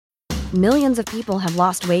Millions of people have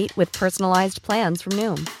lost weight with personalized plans from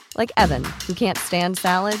Noom. Like Evan, who can't stand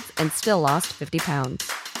salads and still lost 50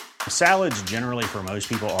 pounds. Salads generally for most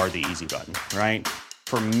people are the easy button, right?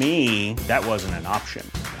 For me, that wasn't an option.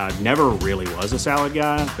 I never really was a salad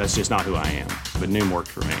guy. That's just not who I am. But Noom worked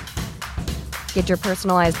for me. Get your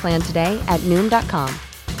personalized plan today at Noom.com.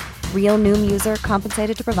 Real Noom user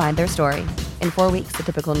compensated to provide their story. In 4 weeks, the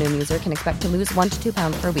typical Noom user can expect to lose 1 to 2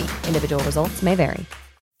 pounds per week. Individual results may vary.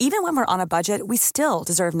 Even when we're on a budget, we still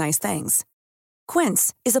deserve nice things.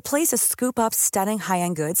 Quince is a place to scoop up stunning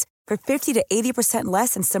high-end goods for 50 to 80%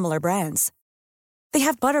 less than similar brands. They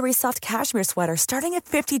have buttery soft cashmere sweaters starting at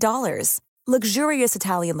 $50, luxurious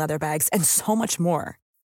Italian leather bags, and so much more.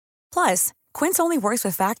 Plus, Quince only works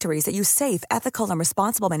with factories that use safe, ethical, and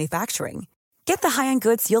responsible manufacturing. Get the high-end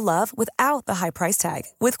goods you'll love without the high price tag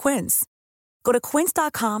with Quince. Go to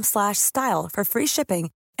quince.com/style for free shipping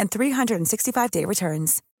and 365-day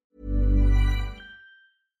returns.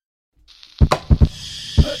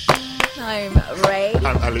 I'm Ray.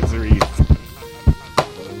 I'm Alex Reed.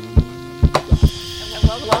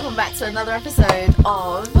 Welcome back to another episode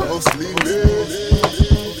of Mostly Lit.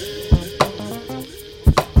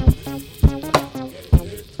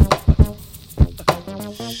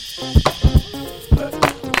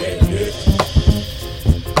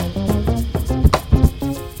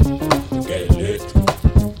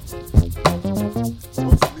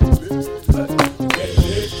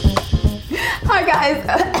 Hi guys.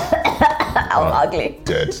 I'm ugly.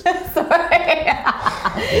 Dead. Sorry.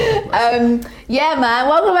 Yeah, man.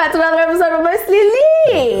 Welcome back to another episode of Mostly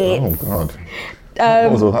Lit. Oh God.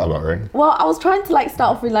 What was all that about, Ray? Well, I was trying to start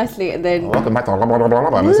off really nicely and then Welcome back to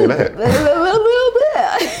Mostly Lit.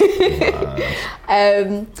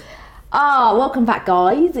 Welcome back,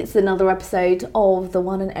 guys. It's another episode of the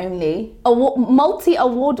one and only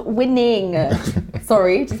multi-award winning.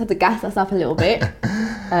 Sorry, just had to gas us up a little bit.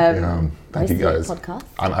 Thank you, guys. Podcast.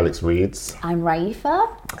 I'm Alex Reeds. I'm Raifa.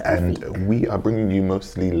 And we are bringing you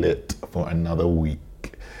Mostly Lit for another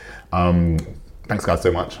week. Thanks, guys,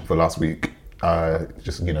 so much for last week.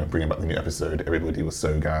 Just, bringing back the new episode. Everybody was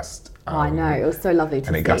so gassed. I know, it was so lovely to see.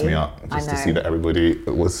 And it gassed me up just to see that everybody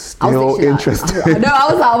was still interested. I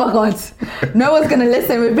was like, oh my God, no one's going to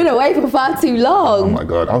listen. We've been away for far too long. Oh my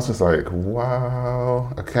God, I was just like, wow.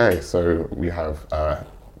 Okay, so we have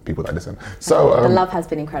people that listen. So the love has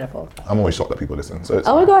been incredible. I'm always shocked that people listen. So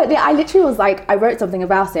my God, yeah, I literally was like, I wrote something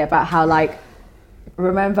about it, about how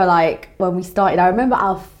remember when we started, I remember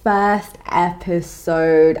our first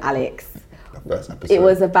episode, Alex. The first episode. It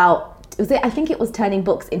was about, I think it was turning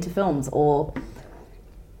books into films, or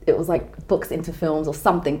it was like books into films or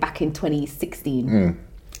something back in 2016.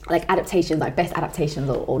 Like adaptations, like best adaptations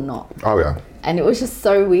or not. Oh yeah. And it was just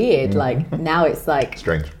so weird. Like now it's like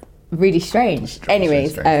strange. Really strange.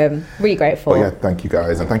 Anyways, strange. Really grateful. But yeah, thank you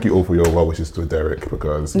guys, and thank you all for your well wishes to Derek,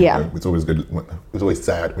 because it's always good. It's always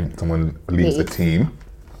sad when someone leaves the team.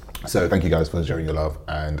 So thank you guys for sharing your love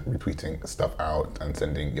and retweeting stuff out and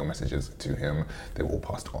sending your messages to him. They were all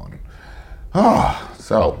passed on.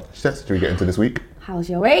 So should we get into this week? How was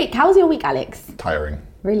your week? How was your week, Alex? Tiring.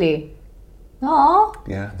 Really? Aww.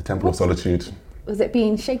 Yeah, the Temple of Solitude. Was it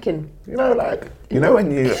being shaken?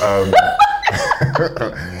 When you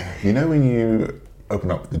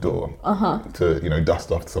open up the door to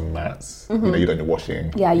dust off some mats. You're doing your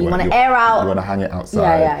washing. Yeah, you want to air out. You want to hang it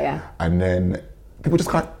outside. Yeah. And then people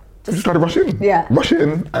just try to rush in. Yeah. Rush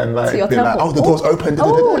in and to your be like, temple. oh, the door's open.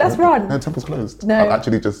 Oh, let's run. No, the temple's closed. No. I'm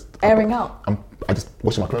actually just airing out. I'm just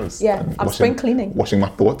washing my clothes. Yeah, I'm spring cleaning. Washing my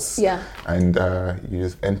thoughts. Yeah. And you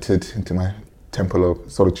just entered into my Temple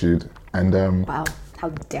of Solitude. And wow. How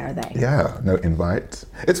dare they? Yeah, no invite.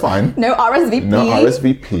 It's fine. No RSVP. No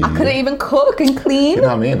RSVP. I couldn't even cook and clean. You know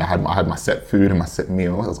what I mean? I had my set food and my set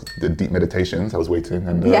meal. I was the deep meditations. I was waiting,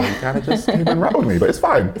 and you kind of just came and rattled me. But it's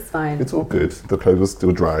fine. It's fine. It's all good. The clothes were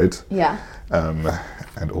still dried. Yeah. And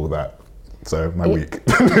all that. So my week.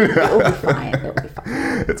 It'll be fine. It'll be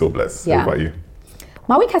fine. It's all blessed. Yeah. What about you?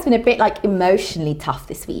 My week has been a bit emotionally tough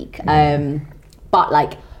this week,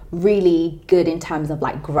 but really good in terms of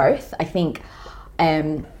growth. I think.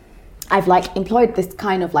 I've employed this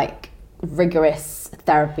kind of rigorous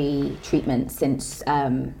therapy treatment since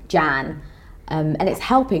Jan, and it's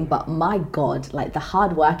helping, but my God, the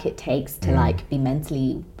hard work it takes to be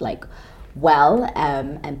mentally well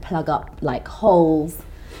and plug up holes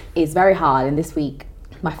is very hard. And this week,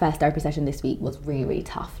 my first therapy session this week was really, really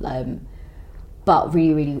tough, but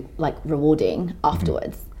really, really rewarding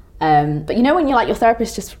afterwards. But when your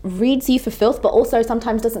therapist just reads you for filth, but also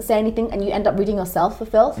sometimes doesn't say anything, and you end up reading yourself for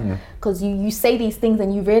filth, because you say these things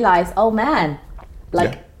and you realize, oh man,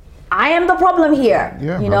 I am the problem here,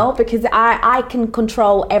 Yeah, you know, because I can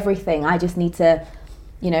control everything. I just need to,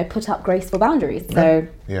 you know, put up graceful boundaries. So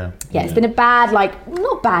it's been a bad, like,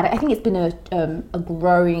 not bad. I think it's been a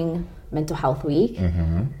growing mental health week.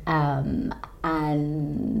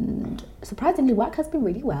 And surprisingly, work has been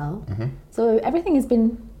really well. So everything has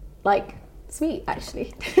been like sweet,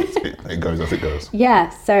 actually. It goes as it goes. Yeah,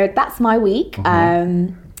 so that's my week.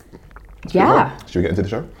 Yeah. Should we get into the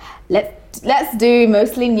show? Let's do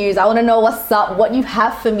mostly news. I want to know what's up, what you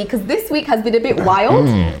have for me, because this week has been a bit wild.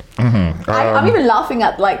 I'm even laughing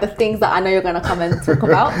at like the things that I know you're going to come and talk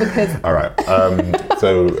about because. All right.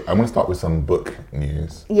 So I'm going to start with some book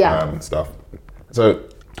news. Stuff. So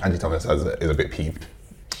Angie Thomas is a bit peeved,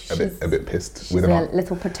 a bit pissed with a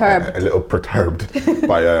little perturbed. A little perturbed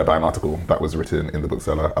by an article that was written in the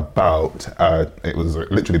Bookseller about. It was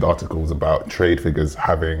literally the article was about trade figures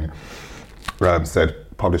having said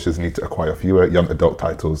publishers need to acquire fewer young adult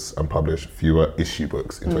titles and publish fewer issue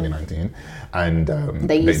books in 2019, and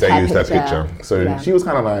they used her picture. So she was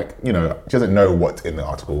kind of like, you know, she doesn't know what's in the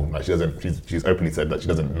article. Like she's openly said that she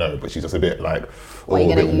doesn't know, but she's just a bit like,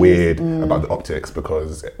 a bit weird about the optics,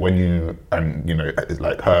 because when you know, it's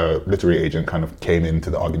like her literary agent kind of came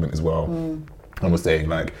into the argument as well and was saying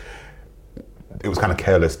like, it was kind of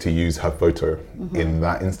careless to use her photo in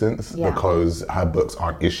that instance because her books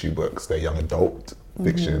aren't issue books, they're young adult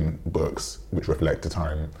fiction books which reflect the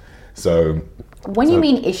time. So when you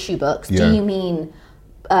mean issue books, do you mean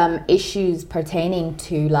issues pertaining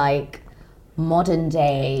to like modern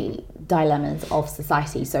day dilemmas of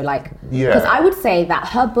society? So like, because I would say that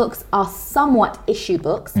her books are somewhat issue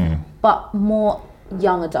books, but more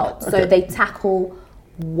young adult. So they tackle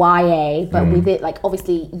YA, but with it like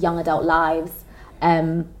obviously young adult lives.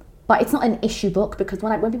 But it's not an issue book, because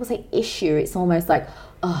when people say issue, it's almost like,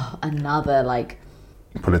 oh, another like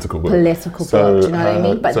political book. Do you know what I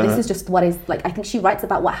mean? But this is just what is like, I think she writes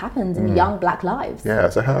about what happens in young black lives. Yeah,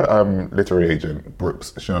 so her literary agent,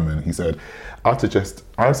 Brooks Sherman, he said, I suggest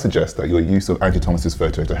that your use of Angie Thomas's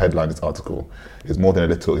photo to headline this article is more than a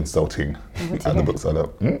little insulting at the Bookseller.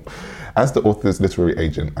 As the author's literary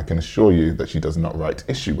agent, I can assure you that she does not write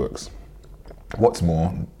issue books. What's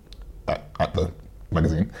more, at the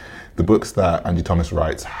magazine, the books that Angie Thomas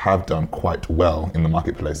writes have done quite well in the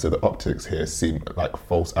marketplace, so the optics here seem like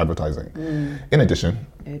false advertising. In addition,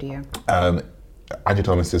 Angie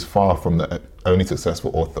Thomas is far from the only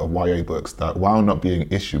successful author of YA books that, while not being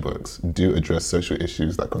issue books, do address social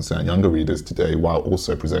issues that concern younger readers today, while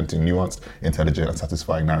also presenting nuanced, intelligent and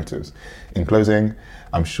satisfying narratives. In closing,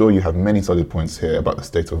 I'm sure you have many solid points here about the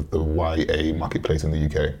state of the YA marketplace in the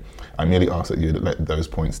UK. I merely ask that you let those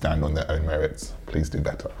points stand on their own merits. Please do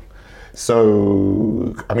better.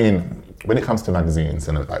 So, I mean, when it comes to magazines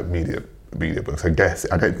and like media books, I guess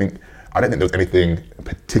I don't think there was anything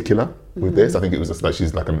particular with this. I think it was just like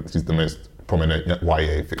she's the most prominent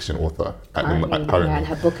YA fiction author currently. And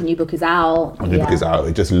her book, A New Book is out. A New Book is out.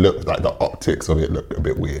 It just looked like the optics of it looked a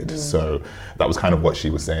bit weird. So that was kind of what she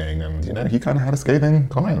was saying, and you know, he kind of had a scathing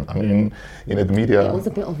comment. I mean, you know, the media. It was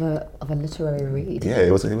a bit of a literary read. Yeah,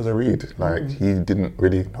 it was a read. Like he didn't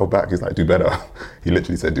really hold back. He's like, do better. He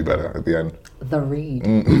literally said, do better at the end. The read.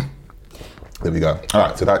 There we go. All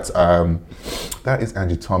right, so that is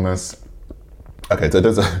Angie Thomas. Okay, so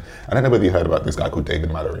I don't know whether you heard about this guy called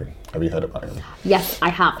David Mallory. Have you heard about him? Yes, I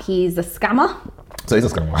have. He's a scammer. So he's a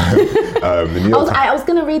scammer. I was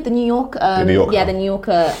going to read the New Yorker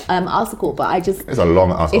article, but it's a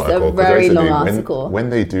long article. It's a very long article. When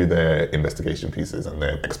they do their investigation pieces and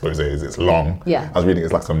their exposés, it's long. Yeah. I was reading,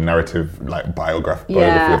 it's like some narrative, like biography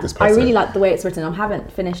of this person. I really like the way it's written. I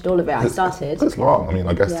haven't finished all of it. I started. It's long. I mean,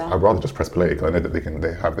 I guess I'd rather just press play because I know that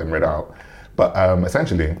they have them read out. But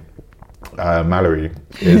essentially, Mallory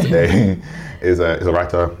is a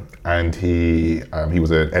writer, and he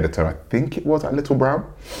was an editor, I think it was at Little Brown,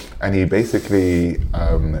 and he basically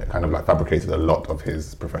kind of like fabricated a lot of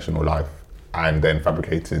his professional life, and then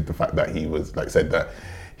fabricated the fact that he was said that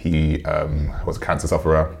he was a cancer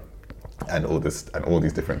sufferer, and all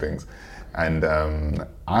these different things, and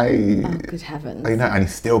good heavens, I know, and he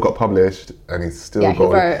still got published, and he's still he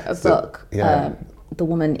wrote a book. The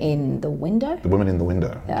Woman in the Window? The Woman in the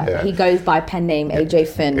Window. Yeah. He goes by pen name AJ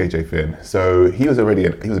Finn. AJ Finn. So he was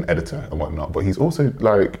an editor and whatnot, but he also said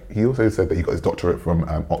that he got his doctorate from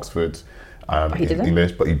Oxford in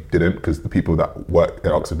English, but he didn't, because the people that work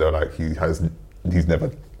at Oxford, they're like, he's never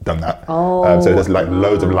done that. So there's like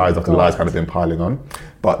loads of lies after lies kind of been piling on.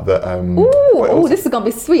 But this is gonna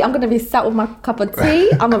be sweet. I'm gonna be sat with my cup of tea.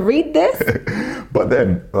 I'm gonna read this. But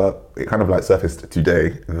then it kind of like surfaced today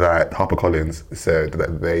that HarperCollins said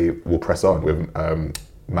that they will press on with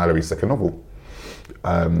Mallory's second novel.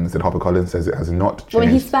 Said HarperCollins says it has not changed. Well,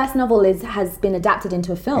 his first novel has been adapted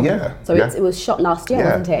into a film. Yeah. So it was shot last year,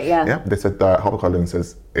 wasn't it? Yeah. Yeah. They said that HarperCollins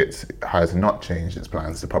says it has not changed its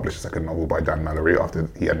plans to publish a second novel by Dan Mallory after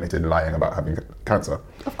he admitted lying about having cancer.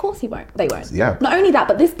 Of course he won't. They won't. Yeah. Not only that,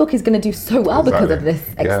 but this book is going to do so well because of this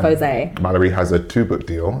expose. Yeah. Mallory has a 2-book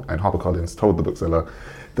deal, and HarperCollins told the bookseller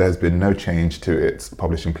there's been no change to its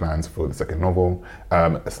publishing plans for the second novel.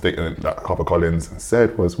 A statement that HarperCollins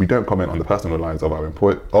said was, "We don't comment on the personal lives of our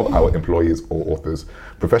employees or authors.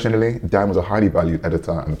 Professionally, Dan was a highly valued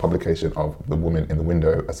editor, and the publication of The Woman in the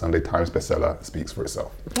Window, a Sunday Times bestseller, speaks for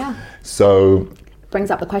itself." Yeah. So brings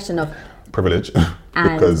up the question of privilege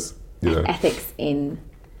and because ethics in.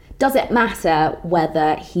 Does it matter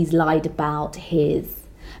whether he's lied about his?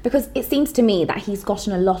 Because it seems to me that he's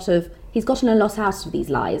gotten a lot out of these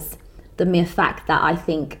lies. The mere fact that I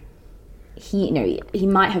think he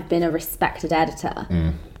might have been a respected editor,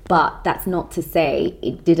 but that's not to say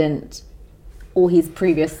it didn't. All his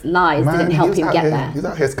previous lies didn't help him get there. He's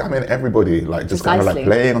out here scamming everybody, like just kind of like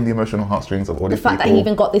playing on the emotional heartstrings of all these people. The fact that he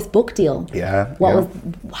even got this book deal. Yeah.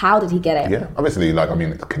 How did he get it? Yeah, obviously,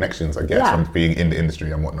 connections, I guess, from being in the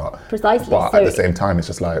industry and whatnot. Precisely. But at the same time, it's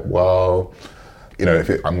just like, well,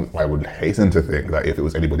 I would hasten to think that if it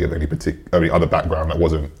was anybody of any other background that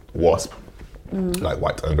wasn't WASP, like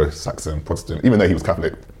white Anglo-Saxon Protestant, even though he was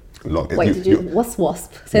Catholic. What's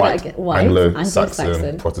WASP? Say white, that again. White,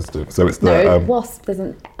 Anglo-Saxon Protestant. So it's the WASP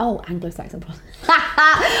doesn't. Oh, Anglo-Saxon Protestant.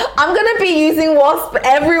 I'm gonna be using WASP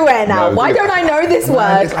everywhere now. Why don't I know this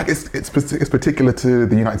word? It's particular to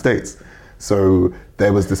the United States. So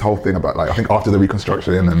there was this whole thing about I think after the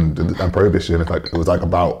Reconstruction and Prohibition, it was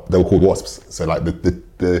about, they were called WASPs. So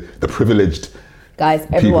the privileged guys,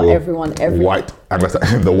 everyone, white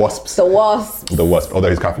Anglo-Saxon, the WASPs. The WASP. Although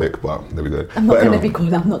he's Catholic, but there we go. I'm not going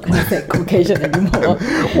to say Caucasian anymore.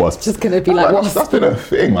 WASPs. Just going to be WASP. That's been a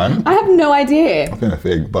thing, man. I have no idea. It's been a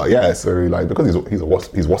thing, but yeah. So because he's a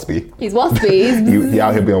WASP, he's WASPy. He's WASPy. he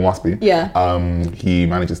out here being WASPy. Yeah. He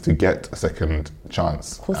manages to get a second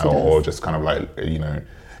chance, of course he does. Or just kind of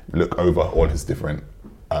look over all his different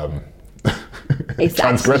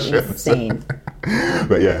transgressions. Insane.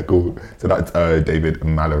 But yeah, cool. So that's David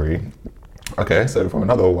Mallory. Okay, so from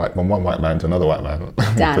one white man to another white man.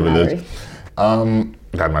 Dan Mallory.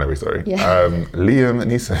 Dan Mallory, sorry. Yeah. Liam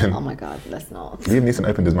Neeson. Oh my God, let's not. Liam Neeson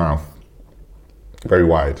opened his mouth very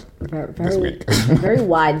wide this week. Very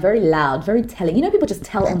wide, very loud, very telling. People just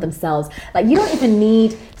tell on themselves. You don't even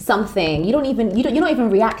need something. You're not even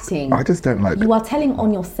reacting. I just don't like. You are telling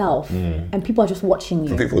on yourself, and people are just watching you.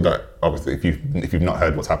 For people that obviously, if you've not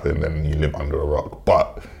heard what's happened, then you live under a rock.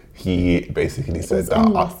 But he basically said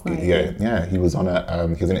that. He was on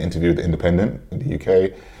he was in an interview with The Independent in the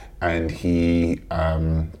UK, and he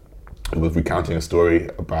was recounting a story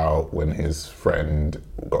about when his friend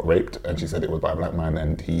got raped, and she said it was by a black man,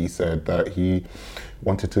 and he said that he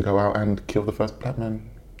wanted to go out and kill the first black man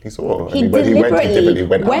he saw. He deliberately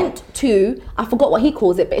went to, I forgot what he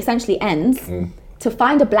calls it, but essentially ends to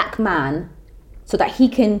find a black man so that he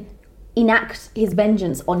can enact his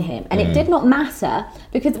vengeance on him. And it did not matter,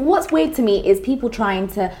 because what's weird to me is people trying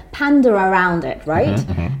to pander around it, right?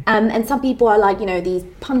 And some people are like, these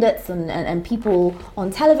pundits and people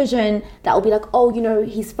on television that will be like, oh,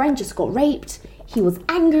 his friend just got raped, he was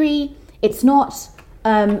angry, it's not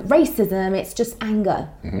racism, it's just anger.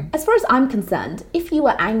 As far as I'm concerned, if you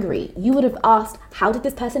were angry, you would have asked, how did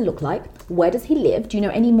this person look like? Where does he live? Do you know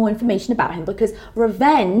any more information about him? Because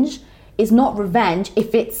revenge is not revenge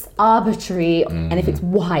if it's arbitrary and if it's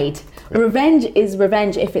wide. Revenge is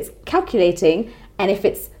revenge if it's calculating and if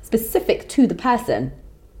it's specific to the person.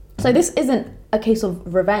 So this isn't a case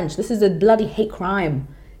of revenge. This is a bloody hate crime.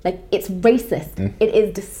 It's racist. It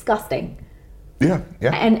is disgusting. Yeah.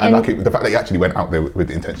 And the fact that he actually went out there with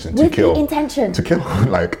the intention to kill.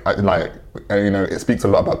 It speaks a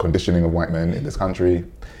lot about conditioning of white men in this country,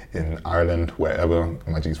 in Ireland, wherever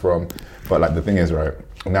Magi's from. But the thing is, right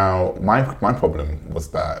now, my problem was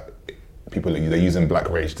that people, they're using Black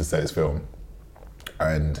Rage to sell his film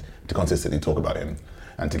and to consistently talk about him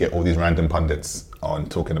and to get all these random pundits on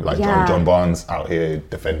talking about John Barnes out here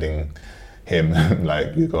defending him.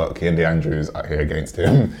 You got Kendi Andrews out here against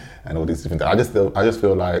him and all these different things. I just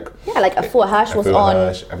feel like Afua Hirsch was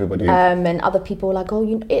on, everybody, and other people were like,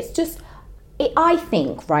 oh, it's just, I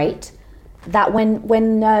think, right, that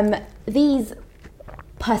when these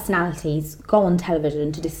personalities go on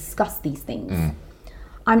television to discuss these things,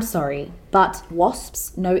 I'm sorry, but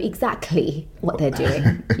WASPs know exactly what they're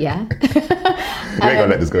doing. Yeah. You ain't gonna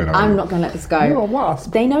let this go now. I'm not gonna let this go. You're a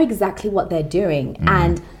WASP. They know exactly what they're doing,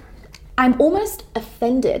 and I'm almost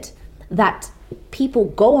offended that people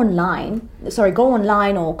go online or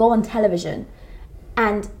go on television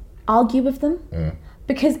and argue with them,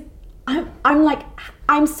 because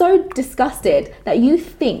I'm so disgusted that you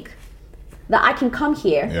think that I can come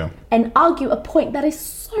here and argue a point that is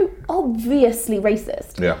so obviously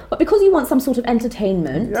racist. Yeah. But because you want some sort of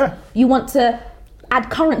entertainment, you want to add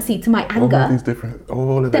currency to my anger, all of these different,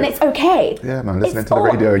 all of then it. it's okay. Yeah, man, listening to the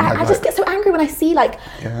radio. And I just get so angry when I see like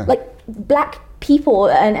black people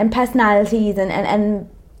and personalities and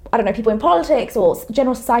I don't know, people in politics or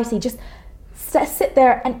general society just sit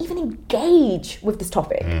there and even engage with this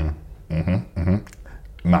topic.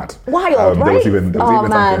 Mad. Wild, right? There was even something,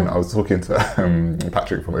 man. I was talking to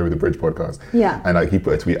Patrick from Over the Bridge podcast, and like he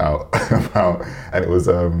put a tweet out about, and it was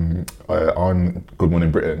on Good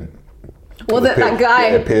Morning Britain. Was it that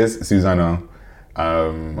guy? Yeah, Piers, Susanna,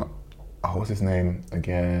 what's his name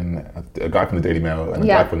again? A guy from the Daily Mail and a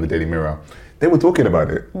guy from the Daily Mirror. They were talking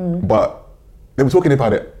about it, but they were talking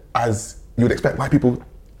about it as you would expect white people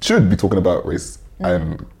should be talking about race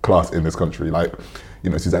and class in this country. Like, you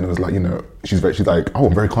know, Susanna was like, you know, she's like, oh,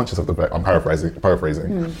 I'm very conscious of the fact, I'm paraphrasing,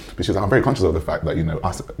 but she was like, I'm very conscious of the fact that, you know,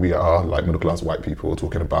 we are like middle class white people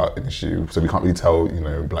talking about an issue, so we can't really tell, you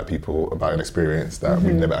know, black people about an experience that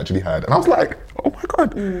we've never actually had. And I was like, oh my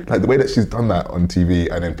God, like the way that she's done that on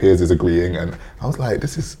TV, and then Piers is agreeing, and I was like,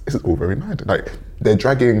 this is all very mad. Like, they're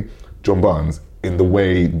dragging John Barnes in the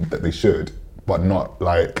way that they should, but not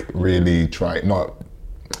like really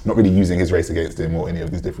not really using his race against him or any of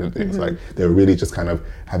these different things. Like, they were really just kind of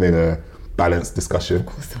having a balanced discussion. Of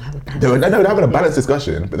course they're having a balanced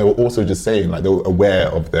discussion, but they were also just saying, like, they were aware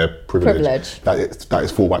of their privilege. That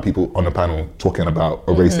it's for white people on the panel talking about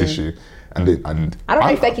a race issue. And I don't know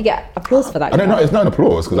if they could get applause for that. I don't know, it's not an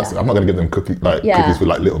applause, because I'm not going to give them cookies for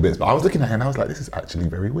like little bits, but I was looking at it and I was like, this is actually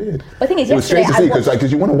very weird. The thing is, it was strange to see,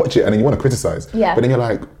 because you want to watch it and then you want to criticize, but then you're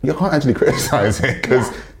like, you can't actually criticize it,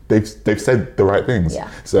 because they've said the right things.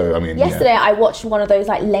 So I mean, yesterday I watched one of those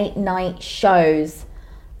like late night shows.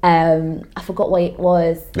 I forgot what it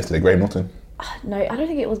was. Yesterday, Graham Norton. No, I don't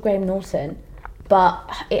think it was Graham Norton, but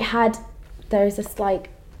there was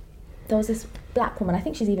this black woman, I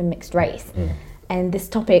think she's even mixed race, and this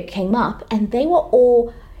topic came up, and they were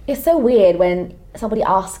all, it's so weird when somebody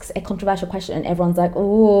asks a controversial question and everyone's like,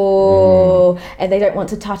 oh, and they don't want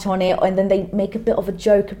to touch on it, and then they make a bit of a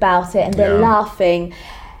joke about it and they're laughing.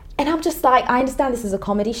 And I'm just like, I understand this is a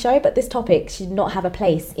comedy show, but this topic should not have a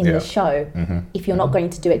place in the show if you're not going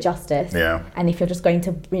to do it justice. And if you're just going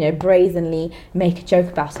to, you know, brazenly make a joke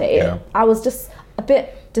about it. I was just a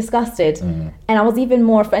bit disgusted, and I was even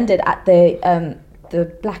more offended at the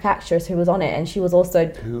black actress who was on it, and she was also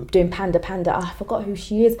doing Panda. I forgot who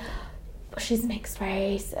she is. She's mixed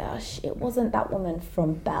race. It wasn't that woman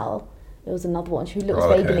from Belle. It was another one who looks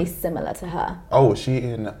vaguely similar to her. Oh, was she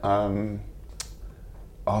in?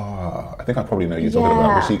 I think I probably know who you're talking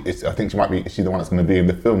about. I think she might be. Is she the one that's going to be in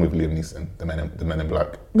the film with Liam Neeson, the Men in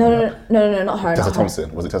Black? No, not her. Tessa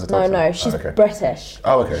Thompson. Was it Tessa Thompson? No, she's British.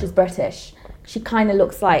 Oh, okay. She's British. She kind of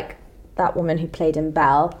looks like that woman who played in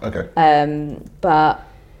Belle. Okay. But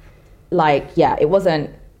like, it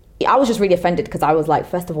wasn't. I was just really offended because I was like,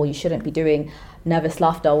 first of all, you shouldn't be doing nervous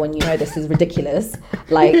laughter when you know this is ridiculous.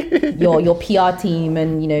 Like, your PR team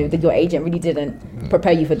and, you know, your agent really didn't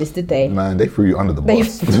prepare you for this, did they? Man, they threw you under the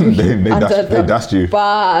bus. They dashed you.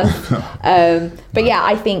 But yeah,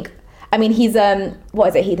 I think, I mean, he's what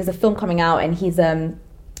is it? There's a film coming out, and he's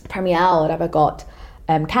premiere or whatever got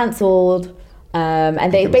cancelled.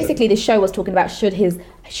 And they basically, the show was talking about should his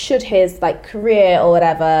like career or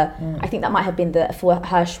whatever, I think that might have been for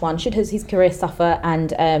Hirsch one, should his career suffer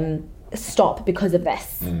and stop because of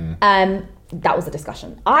this. That was a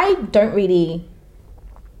discussion. I don't really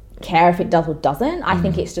care if it does or doesn't. I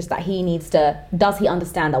think it's just that he needs to, does he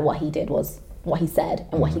understand that what he did was what he said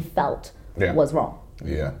and what he felt was wrong?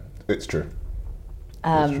 Yeah, it's true.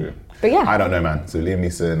 It's true. But yeah. I don't know, man. So Liam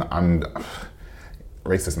Neeson, I'm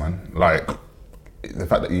racist, man. Like, the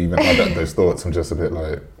fact that you even had those thoughts, I'm just a bit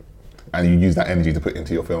like, and you use that energy to put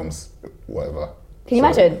into your films, whatever. Can you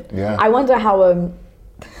imagine? Yeah. I wonder how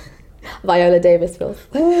Viola Davis feels.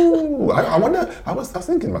 Ooh, I wonder. I was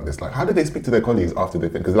thinking about this. Like, how do they speak to their colleagues after they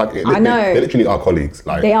think? Because like, I know they literally are colleagues.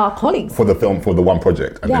 Like, they are colleagues for the film, for the one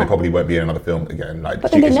project, and then they probably won't be in another film again. Like,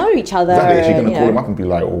 but then they know each other. Exactly. Is she gonna call them up and be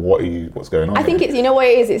like, well, what's going on? I think it's, you know what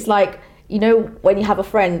it is. It's like, you know, when you have a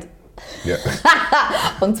friend.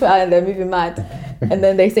 On Twitter and they're moving mad, and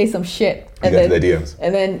then they say some shit, and then their DMs,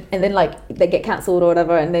 and then like they get cancelled or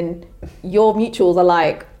whatever, and then your mutuals are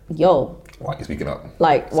like, yo, why aren't you speaking up?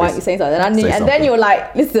 Like, why aren't you saying something? And then you're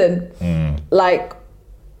like, listen, like,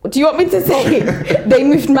 Do you want me to say they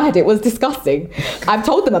moved mad? It was disgusting. I've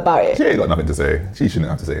told them about it. She ain't got nothing to say. She shouldn't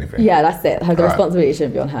have to say anything. Yeah, that's it. The responsibility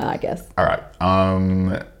shouldn't be on her, I guess. All right.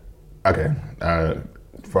 Okay.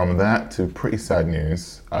 From that to pretty sad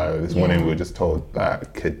news. This morning we were just told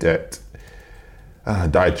that Cadet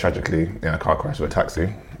died tragically in a car crash with a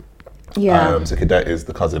taxi. Yeah. So Cadet is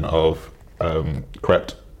the cousin of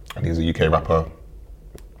Krept, and he's a UK rapper.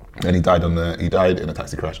 And he died in a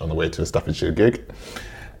taxi crash on the way to a Staffordshire gig.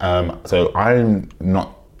 So I'm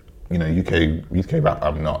not, UK rap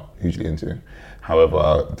I'm not hugely into.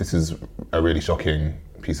 However, this is a really shocking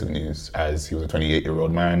piece of news, as he was a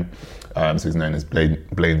 28-year-old man. So he's known as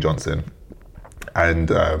Blaine Johnson. And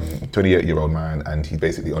 28-year-old man, and he's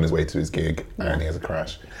basically on his way to his gig, and he has a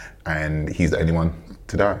crash. And he's the only one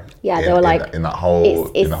to die. Yeah, they were like... In that whole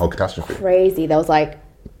catastrophe. Crazy. There was like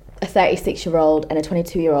a 36-year-old and a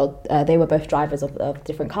 22-year-old. They were both drivers of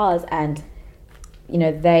different cars, and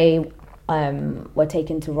they were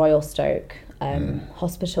taken to Royal Stoke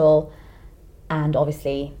Hospital, and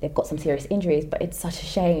obviously they've got some serious injuries, but it's such a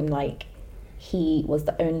shame, like, he was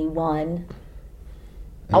the only one.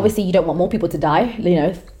 Obviously you don't want more people to die,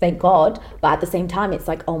 thank God, but at the same time it's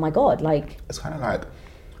like, oh my God, like... It's kind of like,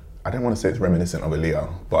 I don't want to say it's reminiscent of Aaliyah,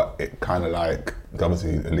 but it kind of like,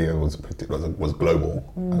 obviously Aaliyah was global,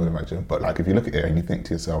 I would imagine, but like if you look at it and you think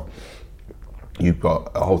to yourself, you've got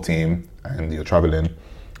a whole team and you're traveling,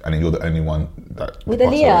 and then you're the only one that... With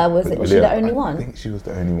Aaliyah, was she the only one? I think she was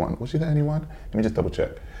the only one. Was she the only one? Let me just double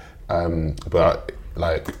check. But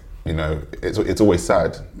like, it's always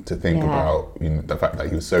sad to think about the fact that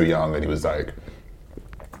he was so young and he was like,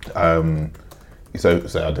 so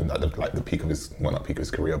I didn't like the peak of his, well, not peak of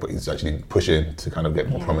his career, but he's actually pushing to kind of get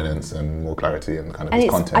more prominence and more clarity and kind of his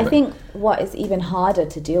content. I think what is even harder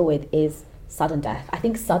to deal with is sudden death. I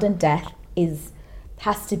think sudden death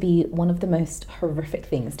has to be one of the most horrific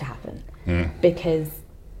things to happen, because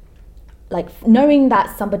like knowing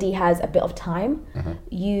that somebody has a bit of time,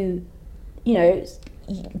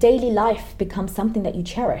 daily life becomes something that you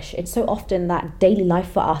cherish. It's so often that daily life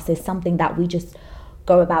for us is something that we just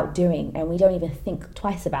go about doing and we don't even think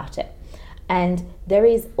twice about it. And there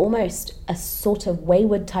is almost a sort of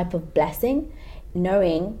wayward type of blessing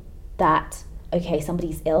knowing that, okay,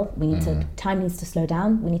 somebody's ill, we need to, time needs to slow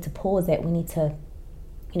down, we need to pause it, we need to,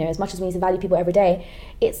 as much as we need to value people every day,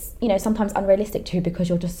 it's, sometimes unrealistic too, because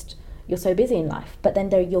you're so busy in life, but then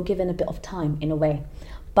you're given a bit of time in a way.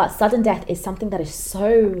 But sudden death is something that is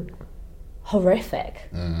so horrific,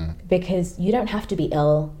 because you don't have to be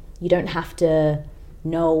ill, you don't have to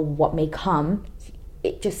know what may come,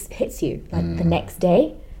 it just hits you like the next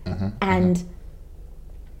day, and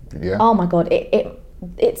oh my God,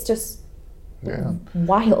 it's just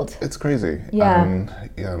wild. It's crazy. I'm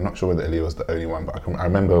not sure whether Aaliyah was the only one, but I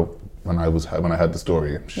remember when I heard the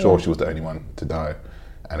story, I'm sure she was the only one to die,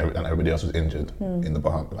 and everybody else was injured in the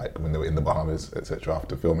Bahamas, like when they were in the Bahamas, etc.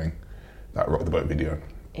 After filming that Rock the Boat video.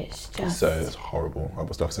 It's just it's horrible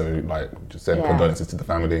stuff. So like, just send condolences to the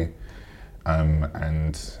family,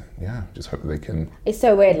 and just hope that they can. It's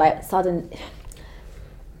so weird, like sudden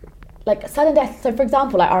death. So for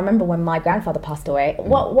example, like I remember when my grandfather passed away.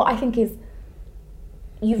 What I think is,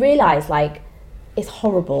 you realize like it's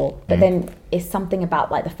horrible, but then it's something about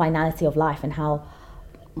like the finality of life and how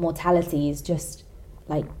mortality is just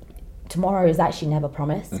like tomorrow is actually never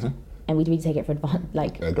promised, and we take it for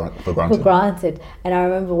granted. And I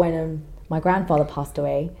remember when my grandfather passed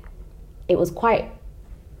away, it was quite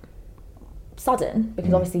sudden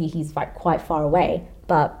because obviously he's like quite far away,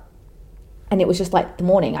 and it was just like the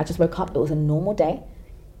morning I just woke up, it was a normal day,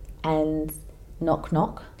 and knock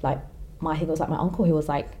knock, like I think it was like my uncle who was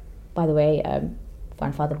like, by the way,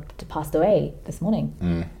 grandfather passed away this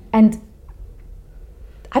morning. And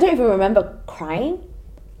I don't even remember crying,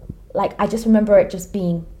 like I just remember it just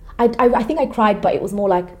being, I think I cried, but it was more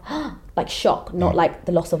like like shock, not like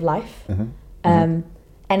the loss of life. And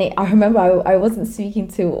I remember I wasn't speaking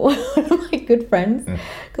to one of my good friends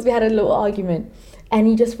because we had a little argument, and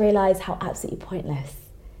you just realise how absolutely pointless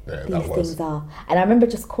these things are. And I remember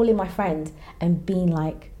just calling my friend and being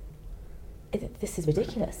like, this is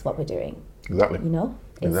ridiculous what we're doing. Exactly.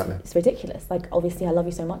 It's ridiculous. Like, obviously I love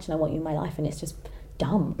you so much and I want you in my life, and it's just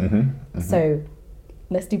dumb. So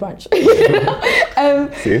let's do brunch.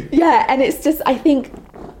 And it's just, I think,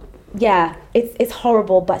 it's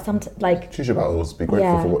horrible, but like choose your battles, be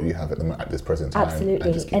grateful for what you have at this present time.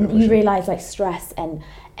 Absolutely. And you realise like stress and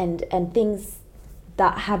things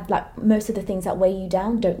that have, like, most of the things that weigh you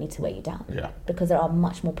down don't need to weigh you down. Because there are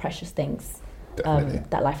much more precious things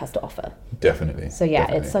that life has to offer. Definitely. So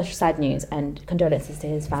it's such sad news, and condolences to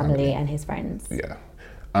his family and his friends.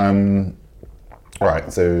 All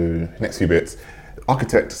right, so next few bits.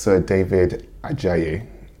 Architect Sir David Ajayi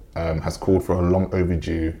has called for a long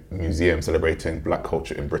overdue museum celebrating black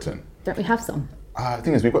culture in Britain. Don't we have some? The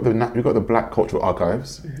thing is, we've got the Black Cultural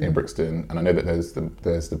Archives in Brixton, and I know that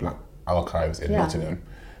there's the Black Archives in Nottingham,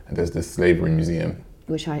 and there's the Slavery Museum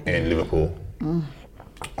in Liverpool.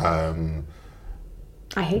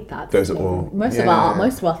 I hate that. Those are all most of our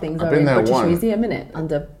things are in British Museum, innit?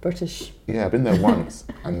 Under British. Yeah, I've been there once,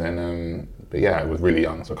 and then but yeah, I was really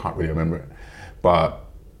young, so I can't really remember it. But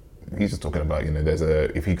he's just talking about,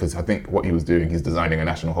 because I think what he was doing, he's designing a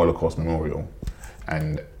National Holocaust Memorial,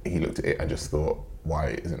 and he looked at it and just thought,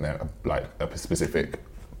 why isn't there a specific,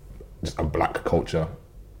 just a black culture,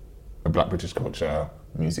 a black British culture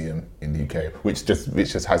museum in the UK, which just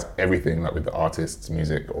has everything, like with the artists,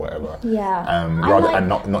 music or whatever. Yeah. And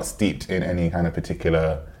not steeped in any kind of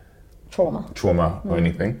particular trauma or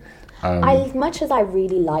anything. As much as I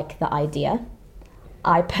really like the idea,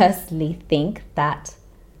 I personally think that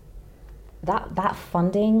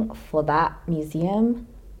funding for that museum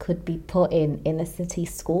could be put in inner city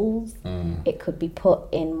schools. It could be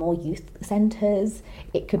put in more youth centres.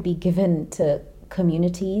 It could be given to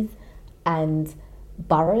communities and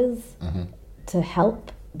boroughs to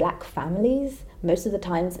help black families. Most of the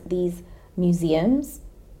times these museums,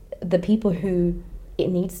 the people who it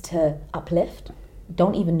needs to uplift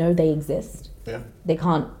don't even know they exist. They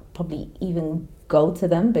can't probably even go to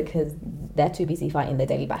them because they're too busy fighting their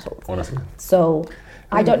daily battles. Honestly. So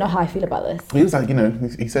I don't know how I feel about this. He was like,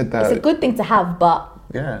 he said that it's a good thing to have, but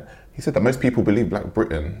yeah, he said that most people believe Black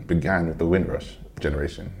Britain began with the Windrush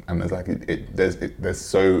generation, and there's like it goes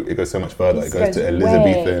so much further. It goes to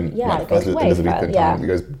Elizabethan, Elizabethan times. It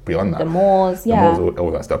goes beyond that. The Moors,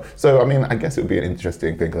 all that stuff. So I mean, I guess it would be an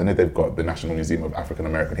interesting thing, because I know they've got the National Museum of African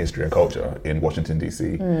American History and Culture in Washington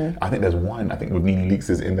DC. I think there's one. I think with Nene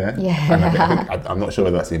Leakes is in there. Yeah. And I'm not sure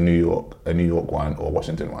whether that's in New York one or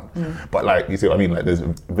Washington one. But like, you see what I mean? Like, there's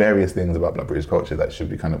various things about Black British culture that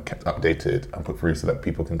should be kind of kept updated and put through so that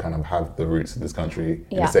people can kind of have the roots of this country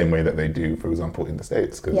in the same way that they do, for example, in the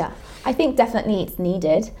States. I think definitely it's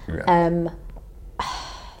needed. I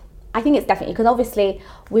think it's definitely, because obviously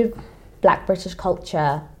with Black British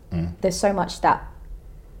culture, there's so much that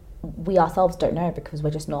we ourselves don't know because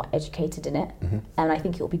we're just not educated in it. And I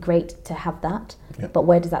think it would be great to have that. But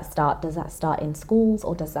where does that start? Does that start in schools,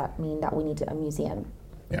 or does that mean that we need a museum?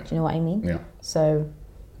 Do you know what I mean? So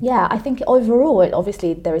yeah, I think overall,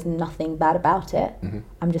 obviously there is nothing bad about it.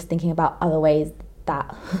 I'm just thinking about other ways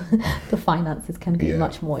that the finances can be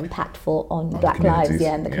much more impactful on Black lives,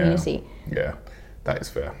 and the community. Yeah, that is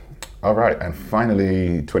fair. All right, and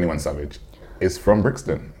finally, 21 Savage is from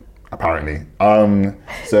Brixton, apparently.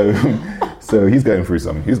 So he's going through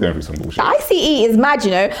some bullshit. The ICE is mad,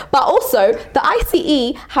 but also the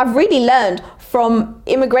ICE have really learned from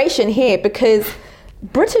immigration here, because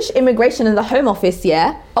British immigration in the Home Office,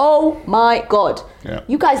 oh my God.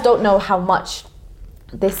 You guys don't know how much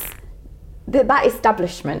that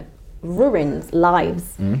establishment ruins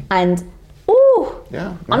lives. And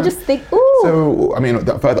I'm just thinking, So, I mean,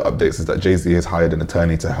 the further updates is that Jay-Z has hired an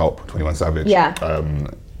attorney to help 21 Savage.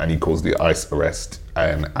 And he calls the ICE arrest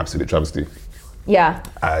an absolute travesty.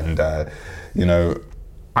 And,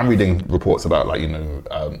 I'm reading reports about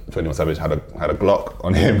 21 Savage had a Glock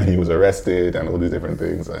on him and he was arrested and all these different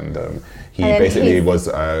things. And he basically was...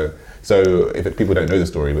 So if people don't know the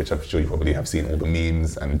story, which I'm sure you probably have seen all the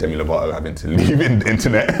memes and Demi Lovato having to leave the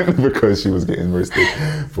internet because she was getting roasted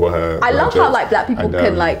for her. I love how black people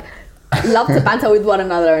can love to banter with one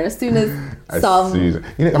another, and as soon as some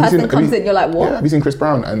person comes in, you're like, what? Yeah, have you seen Chris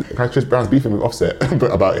Brown? And Chris Brown's beefing with Offset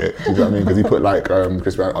about it. Do you know what I mean? Because he put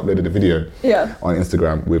Chris Brown uploaded a video on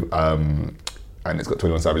Instagram with and it's got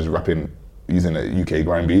 21 Savage rapping using a UK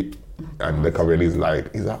grime beat. And the cover he's like,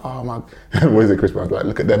 oh my, what is it, Chris Brown's like,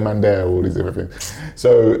 look at them man there, all these different things.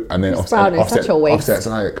 So, and then Offset's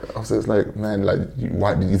like, man,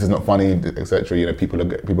 why, this is not funny, etc. People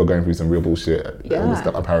are going through some real bullshit. All this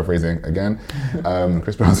stuff, I'm paraphrasing again.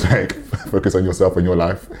 Chris Brown's like, focus on yourself and your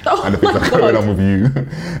life and the things that are going on with you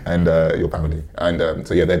and your family. And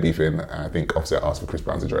they're beefing. And I think Offset asked for Chris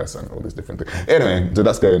Brown's address and all these different things. Anyway, so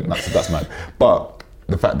that's mad. But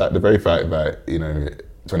the very fact that,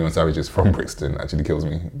 21 Savage is from Brixton actually kills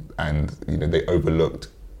me, and they overlooked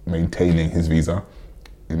maintaining his visa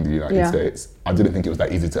in the United States. I didn't think it was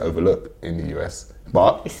that easy to overlook in the US,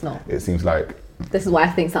 but it's not. It seems like this is why I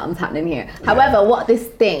think something's happening here. However, what this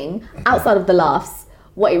thing, outside of the laughs,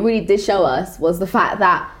 what it really did show us was the fact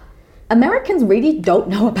that Americans really don't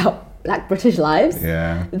know about Black British lives,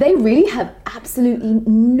 Yeah. they really have absolutely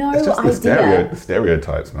no It's just idea. the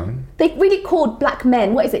stereotypes, man. They really called black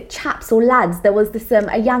men, what is it, chaps or lads? There was this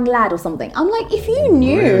a young lad or something. I'm like, if you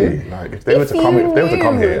knew, Really? Like if they were to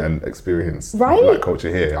come here and experience black culture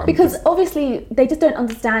here, because obviously they just don't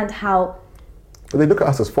understand how. But they look at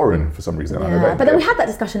us as foreign for some reason. Yeah. But then we had that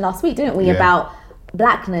discussion last week, didn't we, about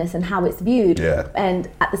blackness and how it's viewed, and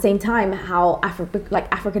at the same time how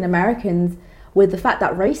African Americans, with the fact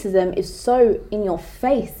that racism is so in your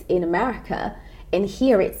face in America, and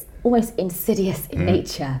here it's almost insidious in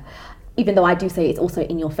nature, even though I do say it's also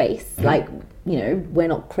in your face, like, you know, we're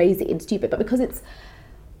not crazy and stupid, but because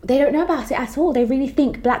they don't know about it at all. They really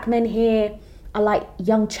think black men here are like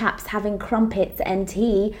young chaps having crumpets and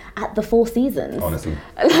tea at the Four Seasons. Honestly.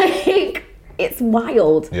 Like, it's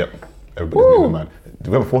wild. Yep. Everybody's moving mad.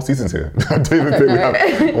 Do we have a Four Seasons here? I don't even think we have.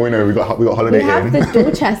 Oh, we know we got Holiday Inn. We have the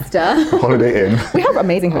Dorchester. Holiday Inn. We have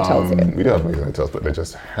amazing hotels here. We do have amazing hotels, but they're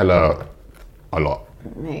just hella a lot.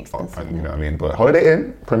 Very expensive. You know what I mean? But Holiday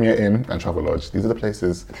Inn, Premier Inn, and Travelodge, these are the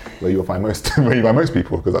places where you'll find most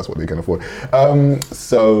people, because that's what they can afford.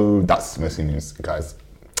 So that's mostly news, guys.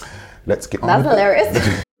 Let's get on. That's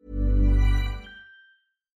hilarious.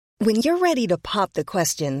 When you're ready to pop the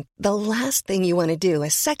question, the last thing you want to do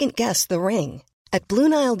is second guess the ring. At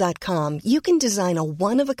BlueNile.com, you can design a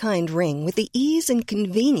one-of-a-kind ring with the ease and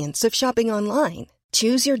convenience of shopping online.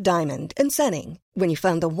 Choose your diamond and setting. When you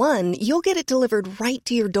find the one, you'll get it delivered right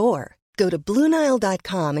to your door. Go to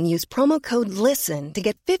BlueNile.com and use promo code LISTEN to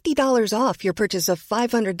get $50 off your purchase of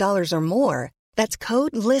 $500 or more. That's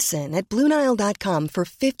code LISTEN at BlueNile.com for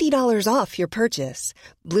 $50 off your purchase.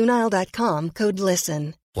 BlueNile.com, code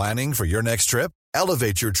LISTEN. Planning for your next trip?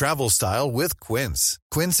 Elevate your travel style with Quince.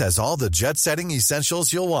 Quince has all the jet-setting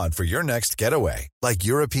essentials you'll want for your next getaway, like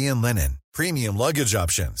European linen, premium luggage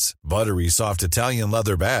options, buttery soft Italian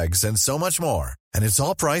leather bags, and so much more. And it's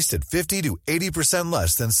all priced at 50 to 80%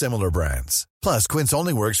 less than similar brands. Plus, Quince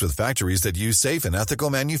only works with factories that use safe and ethical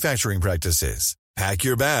manufacturing practices. Pack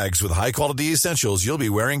your bags with high-quality essentials you'll be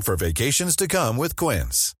wearing for vacations to come with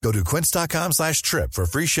Quince. Go to quince.com/trip for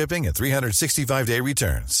free shipping and 365-day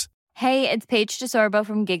returns. Hey, it's Paige DeSorbo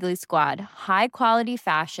from Giggly Squad. High quality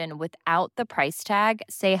fashion without the price tag.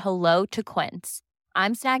 Say hello to Quince.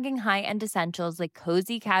 I'm snagging high-end essentials like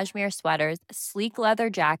cozy cashmere sweaters, sleek leather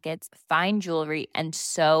jackets, fine jewelry, and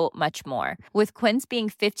so much more. With Quince being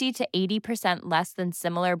 50 to 80% less than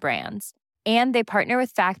similar brands. And they partner with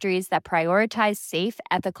factories that prioritize safe,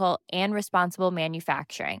 ethical, and responsible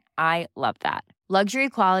manufacturing. I love that. Luxury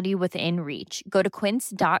quality within reach. Go to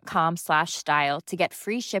quince.com/style to get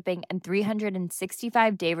free shipping and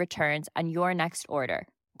 365-day returns on your next order.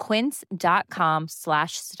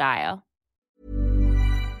 Quince.com/style.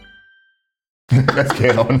 Let's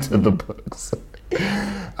get on to the books.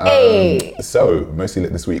 So, mostly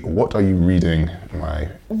lit this week. What are you reading,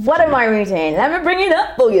 What am I reading? Let me bring it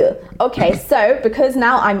up for you. Okay, so because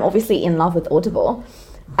now I'm obviously in love with Audible,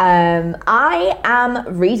 I am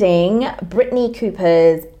reading Brittany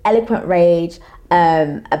Cooper's Eloquent Rage,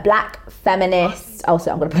 a black feminist.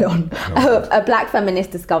 Also, I'm going to put it on. A black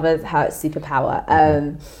feminist discovers her superpower,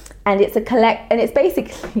 and it's it's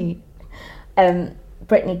basically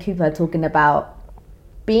Brittany Cooper talking about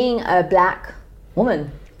being a black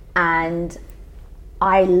woman, and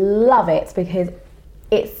I love it because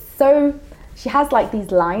it's so, she has like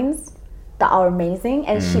these lines that are amazing,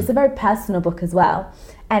 and it's a very personal book as well,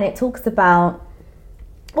 and it talks about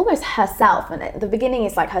almost herself, and at the beginning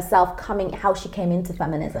it's like herself how she came into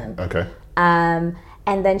feminism. Okay. And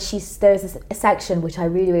then there's a section which I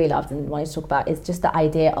really, really loved and wanted to talk about, is just the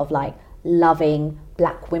idea of like loving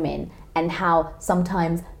black women, and how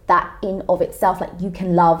sometimes that in of itself, like you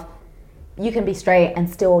can be straight and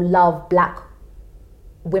still love black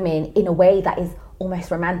women in a way that is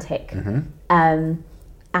almost romantic. And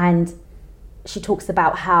she talks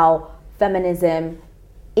about how feminism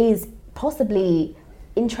is possibly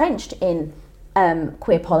entrenched in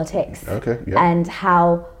queer politics. Okay, yeah. And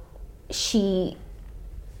how she,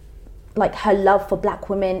 like, her love for black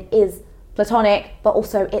women is platonic, but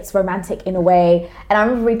also it's romantic in a way. And I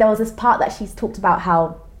remember there was this part that she's talked about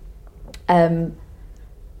how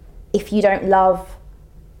if you don't love,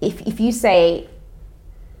 if you say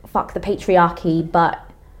fuck the patriarchy, but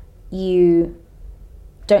you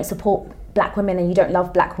don't support black women and you don't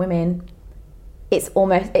love black women,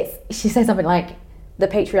 she says something like, the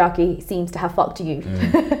patriarchy seems to have fucked you.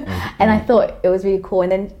 And I thought it was really cool.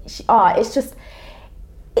 And then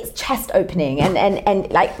it's chest opening,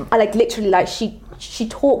 and like literally, like she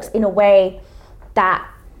talks in a way that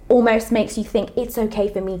almost makes you think it's okay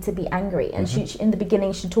for me to be angry. And she in the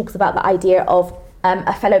beginning, she talks about the idea of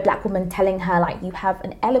a fellow black woman telling her, like, you have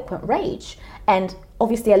an eloquent rage. And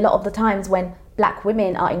obviously a lot of the times when black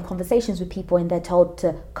women are in conversations with people and they're told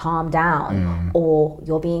to calm down, or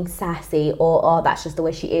you're being sassy, or oh, that's just the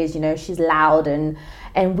way she is, you know, she's loud, and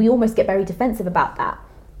we almost get very defensive about that.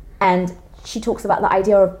 And she talks about the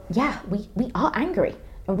idea of, yeah, we are angry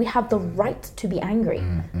and we have the right to be angry.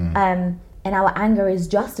 And our anger is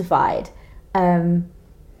justified and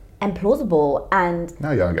plausible. And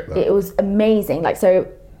I get that. It was amazing. Like, so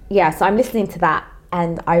I'm listening to that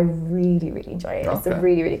and I really, really enjoy it. Okay. It's a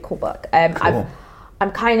really, really cool book. Cool.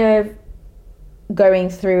 I'm kind of going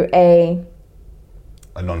through a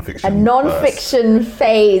non-fiction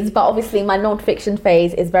phase, but obviously my non-fiction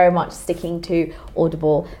phase is very much sticking to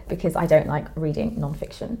Audible because I don't like reading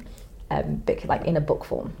non-fiction, because, like, in a book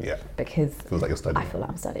form. Yeah. Because feels like you're studying. I feel like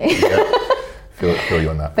I'm studying. Yeah. Feel you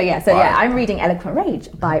on that. But I'm reading Eloquent Rage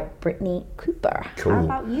by Brittney Cooper. Cool. How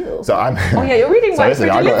about you? So I'm. Oh yeah, you're reading White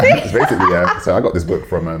Fragility. So I got this book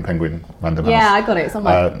from Penguin Random House. Yeah, I got it. It's on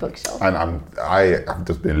my bookshelf. And I've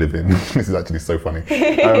just been living. This is actually so funny.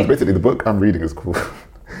 Basically, the book I'm reading is called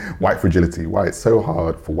White Fragility: Why It's So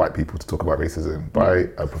Hard for White People to Talk About Racism, by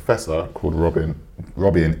a professor called Robin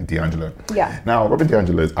DiAngelo. Yeah. Now, Robin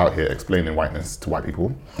DiAngelo is out here explaining whiteness to white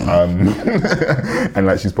people, and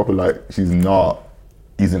like she's probably like, she's not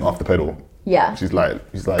easing off the pedal. Yeah. She's like,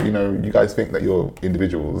 you know, you guys think that you're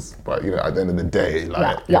individuals, but you know, at the end of the day,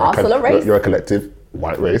 like you're a collective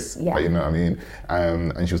white race. Yeah. Like, you know what I mean?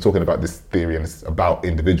 And she was talking about this theory and it's about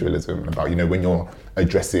individualism, and about, you know, when you're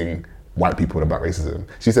addressing white people and about racism.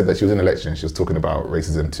 She said that she was in a lecture and she was talking about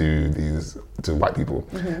racism to white people,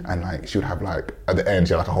 and like she would have, like, at the end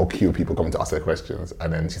she had like a whole queue of people coming to ask her questions,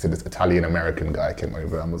 and then she said this Italian American guy came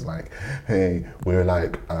over and was like, hey, we're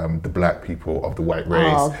like the black people of the white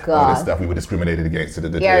race, all this stuff, we were discriminated against.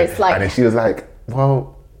 It's like, and then she was like,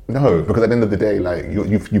 well, no, because at the end of the day, like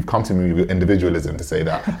you've come to me with individualism to say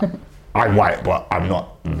that I'm white, but I'm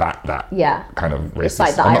not that kind of racist.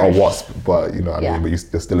 Like I'm Irish. not a wasp, but you know what I mean. But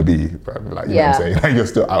you're still a bee, like, you know what I'm saying. Like, you're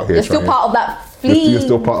still out here. You're still part of that flea. You're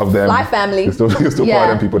still part of them. Life family. You're still part of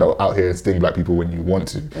them people that are out here sting black people when you want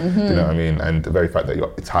to. Do you know what I mean? And the very fact that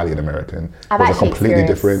you're Italian American was a completely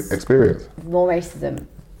different experience. More racism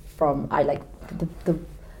from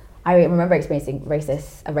I remember experiencing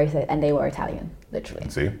racist, and they were Italian, literally.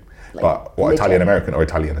 See. Like, but what, Italian American or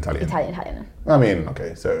Italian? Italian. I mean,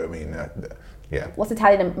 okay, so I mean, yeah. What's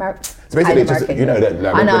Italian American? So basically, just, you know, that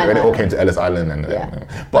like, when it all came to Ellis Island, and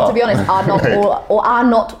but to be honest, are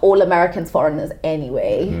not all Americans foreigners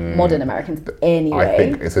anyway? Modern Americans anyway. I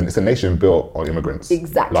think it's a nation built on immigrants.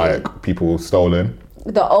 Exactly. Like, people stolen.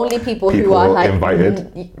 The only people who are like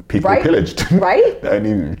invited, people pillaged. Right. The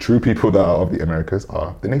only true people that are of the Americas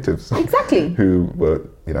are the natives. Exactly. Who were,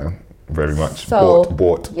 you know, very much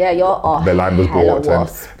bought. Yeah, their land was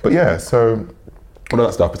bought. But yeah, so all of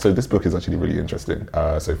that stuff. So this book is actually really interesting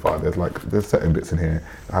so far. There's certain bits in here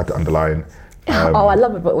I had to underline. I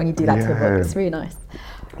love a book when you do that to a book. It's really nice.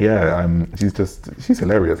 Yeah, she's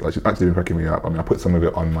hilarious. Like, she's actually been cracking me up. I mean, I put some of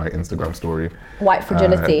it on my Instagram story. White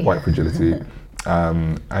Fragility. White Fragility.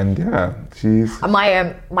 And yeah, she's...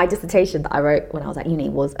 My dissertation that I wrote when I was at uni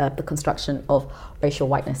was the construction of racial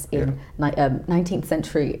whiteness in 19th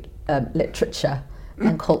century literature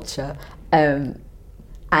and culture. And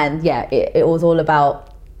yeah, it was all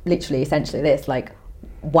about literally, essentially this, like,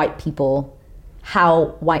 white people,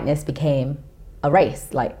 how whiteness became a race,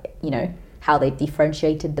 like, you know, how they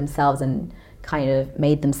differentiated themselves and kind of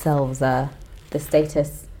made themselves the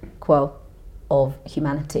status quo of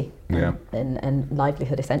humanity and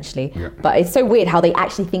livelihood, essentially. Yeah. But it's so weird how they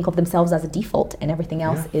actually think of themselves as a default and everything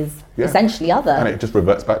else is essentially other. And it just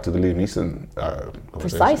reverts back to the Liam Neeson conversation.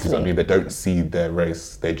 Precisely. I mean, they don't see their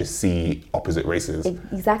race, they just see opposite races.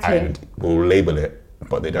 Exactly. And will label it,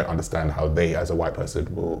 but they don't understand how they, as a white person,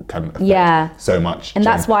 can affect so much. And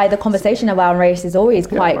that's why the conversation around race is always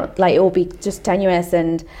quite, like, it will be just tenuous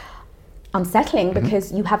and unsettling,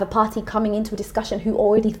 because you have a party coming into a discussion who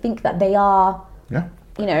already think that they are,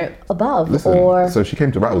 you know, above. So she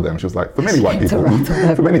came to rattle them. She was like, for many white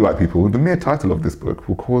people, the mere title of this book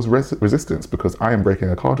will cause resistance because I am breaking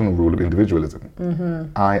a cardinal rule of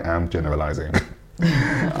individualism. I am generalizing.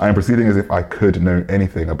 I am proceeding as if I could know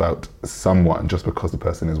anything about someone just because the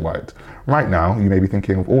person is white. Right now, you may be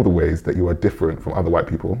thinking of all the ways that you are different from other white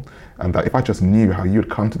people, and that if I just knew how you'd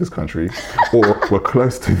come to this country, or were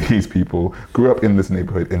close to these people, grew up in this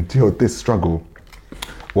neighborhood, endured this struggle,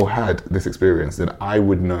 or had this experience, then I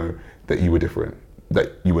would know that you were different,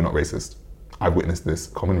 that you were not racist. I've witnessed this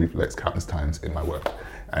common reflex countless times in my work.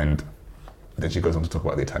 And then she goes on to talk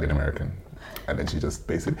about the Italian American. And then she just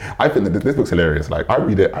basically, I think that this book's hilarious. Like, I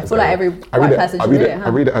read it as I feel like every white person should read it. I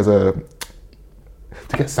read it as to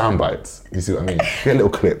get sound bites. You see what I mean? Get little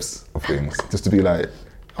clips of things, just to be like,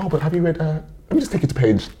 oh, but have you read, let me just take you to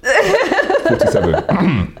page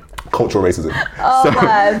 47. Cultural racism.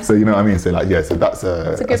 So you know what I mean? So like, yeah, so that's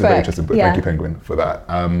a very interesting book. Thank you, Penguin, for that.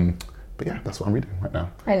 But yeah, that's what I'm reading right now.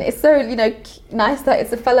 And it's so, nice that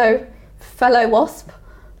it's a fellow wasp.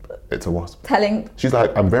 It's a wasp. She's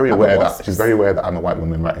like, I'm very aware that she's very aware that I'm a white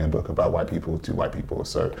woman writing a book about white people to white people.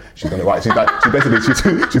 So she's gonna write.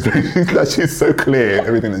 She's so clear in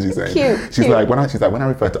everything that she's saying. She's like, when I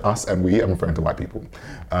refer to us and we, I'm referring to white people.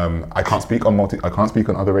 I can't speak on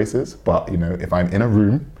other races, but if I'm in a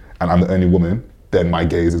room and I'm the only woman, then my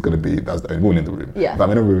gaze is gonna be that's the only woman in the room. Yeah. If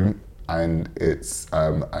I'm in a room and it's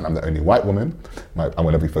and I'm the only white woman, I'm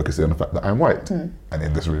gonna be focusing on the fact that I'm white and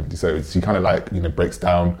in this room. So she kind of like breaks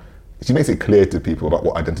down. She makes it clear to people about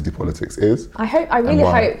what identity politics is. I really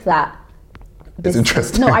hope that it's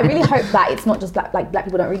interesting. No, I really hope that it's not just black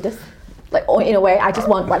people don't read this. Like, or in a way, I just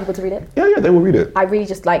want white people to read it. Yeah, they will read it. I really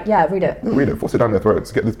just read it. They'll read it. Force it down their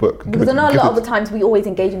throats. Get this book. Because I know a lot of the times we always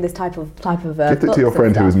engage in this type of Gift it to your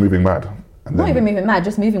friend who is moving mad. Not even moving mad,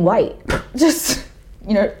 just moving white. Just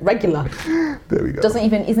regular. There we go.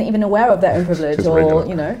 Isn't even aware of their own privilege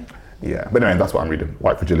Yeah, but anyway, that's what I'm reading.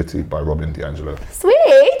 White Fragility by Robin DiAngelo.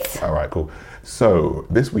 Sweet. All right, cool. So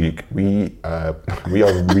this week we are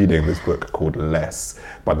reading this book called Less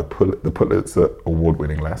by the Pulitzer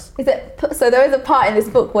Award-winning Les. Is it? So there is a part in this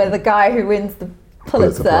book where the guy who wins the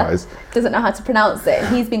Pulitzer Prize doesn't know how to pronounce it.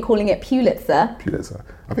 He's been calling it Pulitzer. Pulitzer.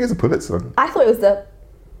 I think it's a Pulitzer. I thought it was the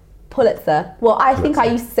Pulitzer. Well, I think I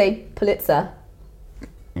used to say Pulitzer.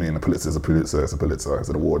 I mean, a Pulitzer is a Pulitzer. It's a Pulitzer. It's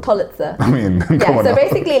an award. Pulitzer. I mean, so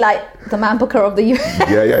basically, like the Man Booker of the US.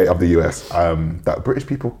 of the US. That British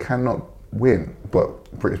people cannot win, but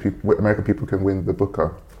American people can win the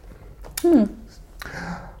Booker.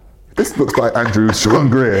 This book's by Andrew Sean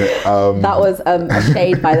Greer. That was a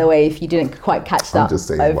shade, by the way, if you didn't quite catch that. I'm just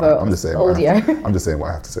saying what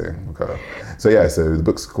I have to say. Okay. So the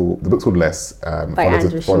book's called Less. By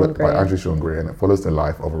Andrew Sean Greer, and it follows the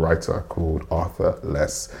life of a writer called Arthur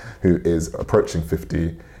Less, who is approaching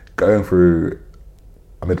 50, going through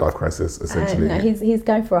a midlife crisis, essentially. He's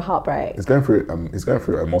going through a heartbreak. He's going through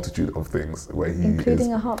a multitude of things where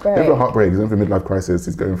including a heartbreak. He's going through a midlife crisis.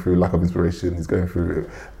 He's going through lack of inspiration. He's going through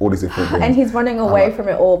all these different things. And he's running away from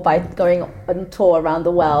it all by going on tour around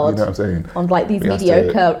the world. You know what I'm saying? On like these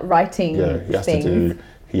mediocre writing things.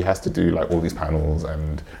 He has to do like all these panels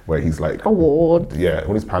and where he's like award. Yeah,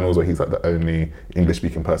 all these panels where he's like the only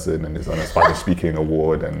English-speaking person and is on a Spanish-speaking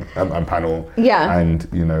award and panel. Yeah. And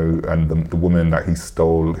and the woman that he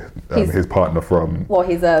stole his partner from. Well,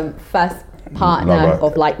 his first partner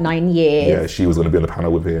of like 9 years. Yeah, she was going to be on the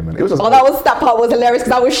panel with him, and it was just. That part was hilarious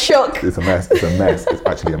because I was shook. It's a mess. It's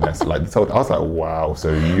actually a mess. Like I was like, wow.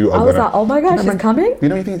 So you are. I was like, oh my gosh, she's coming.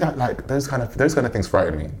 You think that like those kind of things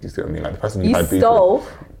frighten me. Do you see what I mean? Like the person you had beef stole. With.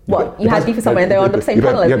 What? You had beef with someone and they were on the same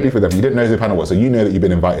panel as you? You had beef with them. You didn't know who the panel was. So you know that you've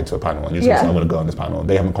been invited to a panel and you're just like, I'm going to go on this panel.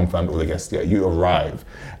 They haven't confirmed all the guests yet. You arrive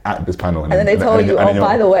at this panel. And then they told you,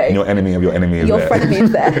 by the way. Your enemy of your enemy is there. Your frenemy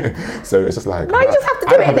is there. So it's just like. No, you just have to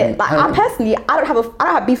do it. Like, I personally, I don't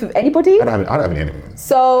have beef with anybody. I don't have any enemies.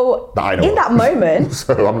 So, in that moment.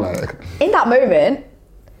 So I'm like. In that moment,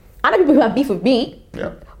 I know people who have beef with me.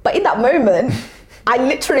 Yeah. But in that moment, I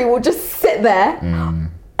literally will just sit there.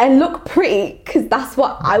 And look pretty, because that's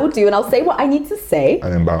what I will do, and I'll say what I need to say,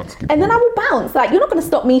 and then bounce. And then I will bounce. Like, you're not going to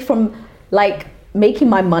stop me from like making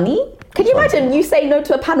my money. Can you imagine you say no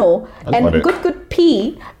to a panel and good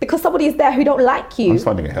pee because somebody is there who don't like you? I'm just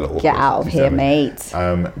finding it hella awkward. Get out of here, mate.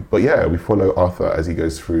 But yeah, we follow Arthur as he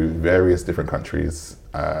goes through various different countries,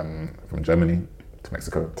 from Germany to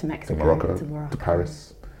Mexico, to Morocco, to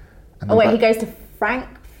Paris. He goes to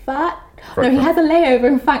Frankfurt. No, he has a layover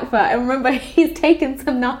in Frankfurt, and remember, he's taken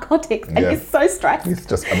some narcotics, and he's so stressed. He's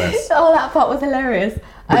just a mess. Oh, that part was hilarious.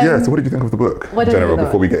 But so what did you think of the book in general,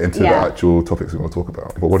 before we get into the actual topics we want to talk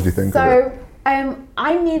about? But what did you think of it? I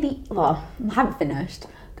haven't finished.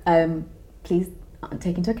 Please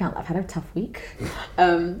take into account that I've had a tough week.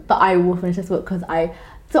 But I will finish this book because I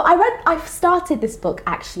started this book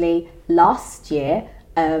actually last year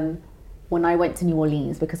when I went to New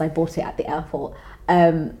Orleans because I bought it at the airport.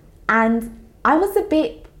 And I was a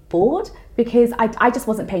bit bored because I just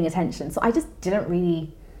wasn't paying attention. So I just didn't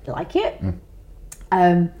really like it.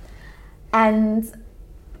 And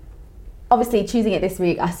obviously choosing it this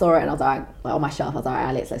week, I saw it and I was like on my shelf, I was like,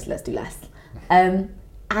 all right, let's do Less. And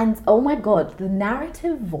oh my God, the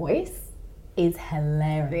narrative voice is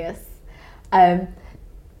hilarious.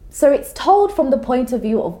 so it's told from the point of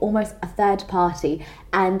view of almost a third party,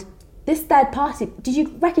 and this third party, did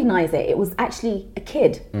you recognize it? It was actually a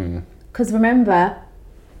kid. Because remember,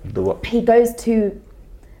 he goes to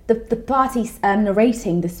the party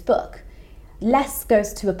narrating this book. Les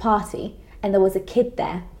goes to a party and there was a kid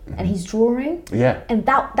there and he's drawing. Yeah. And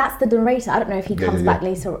that's the narrator. I don't know if he comes back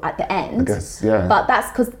later at the end. I guess, yeah. But that's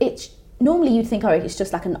because it's normally you'd think, oh, it's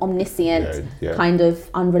just like an omniscient kind of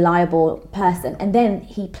unreliable person, and then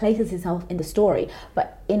he places himself in the story,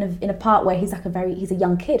 but in a part where he's like he's a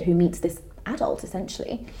young kid who meets this adult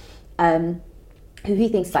essentially, who he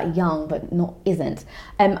thinks is like young but isn't.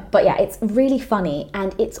 But yeah, it's really funny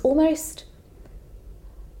and it's almost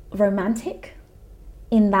romantic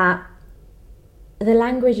in that the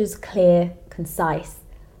language is clear, concise,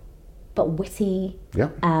 but witty,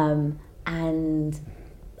 and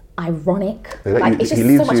ironic. It's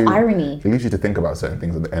just so much irony. He leaves you to think about certain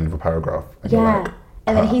things at the end of a paragraph. And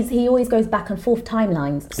and then he always goes back and forth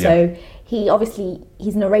timelines. So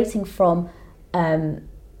he's narrating from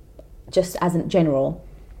just as a general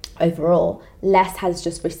overall. Les has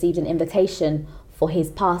just received an invitation for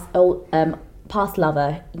his past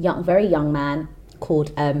lover, very young man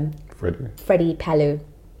called Freddie Pellew,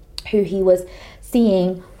 who he was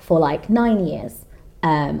seeing for like 9 years,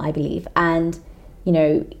 I believe, and you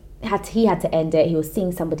know. He had to end it. He was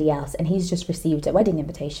seeing somebody else and he's just received a wedding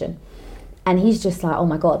invitation, and he's just like, oh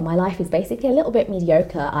my god, my life is basically a little bit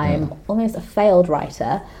mediocre. I'm almost a failed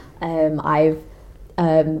writer. I've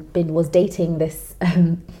was dating this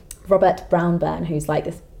Robert Brownburn, who's like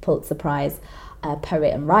this Pulitzer Prize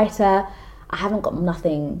poet and writer. I haven't got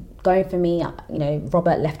nothing going for me. You know,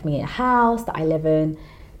 Robert left me a house that I live in,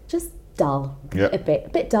 just dull, a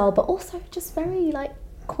bit dull, but also just very like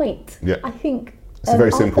quaint. I think it's a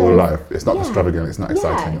very simple life. It's not extravagant. It's not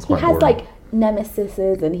exciting. It's quite boring. He has like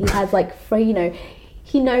nemesises, and he has like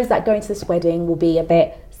he knows that going to this wedding will be a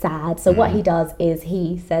bit sad. So what he does is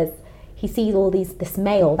he sees all this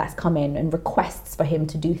mail that's come in and requests for him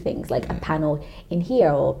to do things like a panel in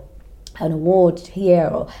here or an award here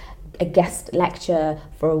or a guest lecture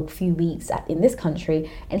for a few weeks in this country,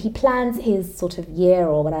 and he plans his sort of year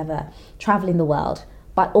or whatever traveling the world,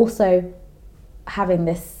 but also having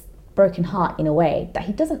this broken heart in a way that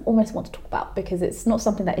he doesn't almost want to talk about because it's not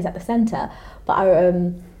something that is at the center. But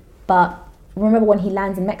remember when he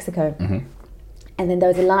lands in Mexico, and then there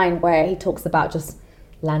was a line where he talks about just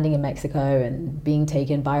landing in Mexico and being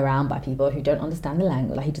taken around by people who don't understand the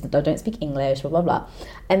language, like he don't speak English, blah blah blah.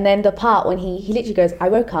 And then the part when he literally goes, I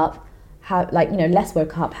woke up, Les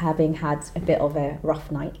woke up having had a bit of a rough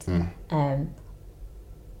night.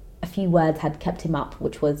 A few words had kept him up,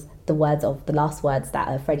 which was the last words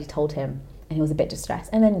that Freddie told him, and he was a bit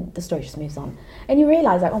distressed. And then the story just moves on, and you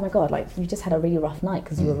realise like, oh my god, like you just had a really rough night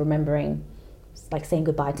because you were remembering, like saying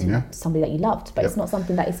goodbye to somebody that you loved, but it's not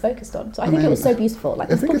something that is focused on. So I think it was so beautiful. Like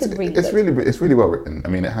this book is really good. It's really well written. I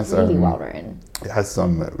mean, it has really well written. It has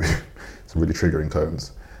some really triggering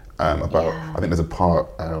tones. I think there's a part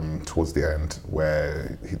towards the end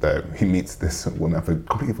where he meets this woman. I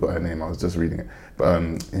completely forgot her name. I was just reading it, but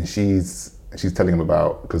and she's telling him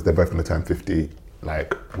about, because they're both going to turn 50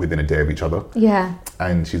 like within a day of each other. Yeah.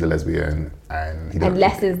 And she's a lesbian, and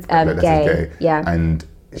Les is gay. Yeah. And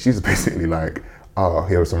she's basically like, oh,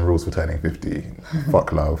 here are some rules for turning 50.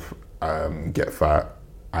 Fuck love, get fat,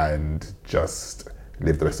 and just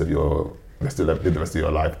live the rest of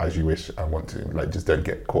your life as you wish and want to. Like, just don't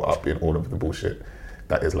get caught up in all of the bullshit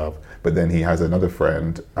that is love. But then he has another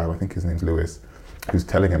friend, I think his name's Lewis, who's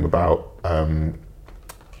telling him about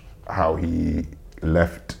how he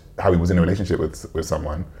was in a relationship with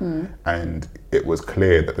someone, and it was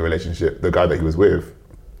clear that the guy that he was with,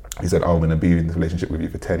 he said, oh, I'm going to be in this relationship with you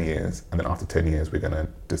for 10 years, and then after 10 years we're going to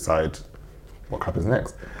decide what happens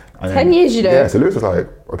next. And 10 years, you know? Yeah, so Lewis was like,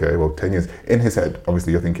 okay, well, 10 years. In his head,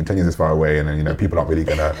 obviously you're thinking 10 years is far away, and then, you know, people aren't going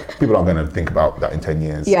to think about that in 10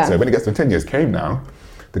 years. Yeah. So when it gets to 10 years came now,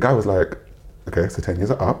 the guy was like, okay, so 10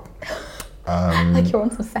 years are up. Like you're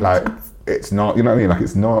on some sentence. Like, it's not, you know what I mean? Like,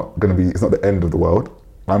 it's not the end of the world.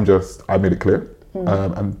 I made it clear.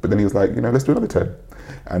 But then he was like, you know, let's do another 10.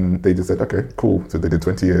 And they just said, okay, cool. So they did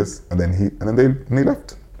 20 years, and then they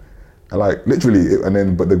left. And like literally,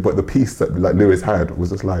 but the piece that like Lewis had was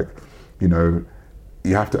just like, you know,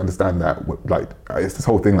 you have to understand that like it's this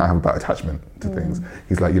whole thing that I have about attachment to things.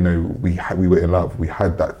 He's like, you know, we were in love, we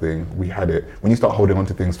had that thing, we had it. When you start holding on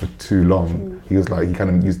to things for too long, he was like, he kind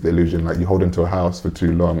of used the illusion like you hold into a house for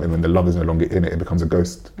too long, and when the love is no longer in it, it becomes a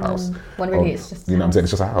ghost house. When really it's just, you know what I'm saying?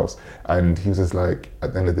 It's just a house. And he was just like,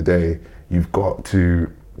 at the end of the day, you've got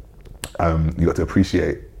to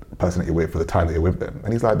appreciate person that you're with for the time that you're with them.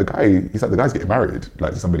 And he's like, the guy's getting married,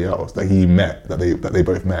 like, to somebody else that he met, that they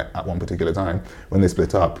both met at one particular time. When they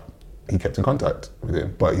split up, he kept in contact with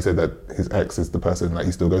him. But he said that his ex is the person that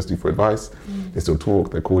he still goes to for advice. They still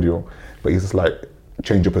talk, they're cordial. But he's just like,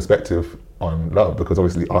 change your perspective on love, because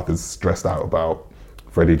obviously Arthur's stressed out about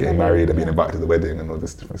Freddie getting married and being invited to the wedding and all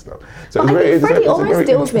this different stuff. So Freddie almost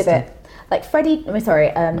deals with it. Like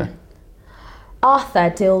Arthur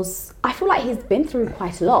deals, I feel like he's been through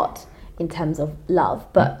quite a lot in terms of love,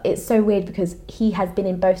 but it's so weird because he has been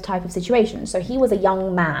in both types of situations. So he was a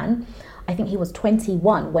young man, I think he was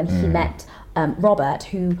 21 when he met Robert,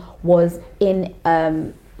 who was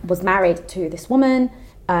married to this woman,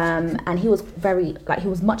 and he was he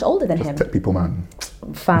was much older than him. People, man.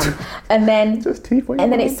 Fam. And then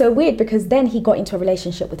it's so weird because then he got into a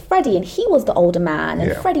relationship with Freddie, and he was the older man,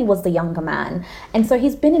 and Freddie was the younger man. And so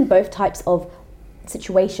he's been in both types of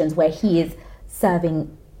situations where he is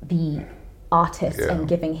serving the artist and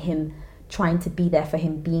trying to be there for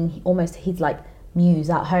him, being almost his like muse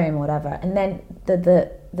at home or whatever. And then the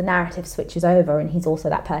narrative switches over and he's also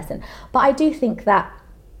that person. But I do think that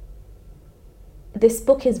this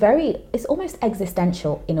book is it's almost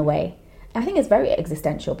existential in a way. I think it's very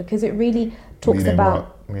existential because it really talks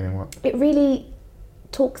about... Meaning what? It really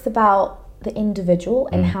talks about the individual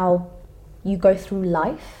and how you go through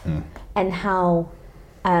life and how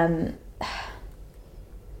you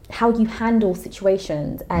handle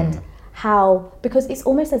situations and how... Because it's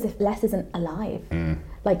almost as if Les isn't alive.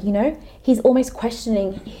 Like, you know, he's almost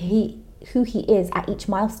questioning who he is at each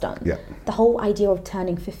milestone. The whole idea of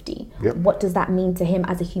turning 50. What does that mean to him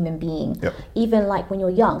as a human being? Even like when you're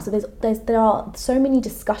young. So there are so many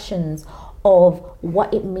discussions of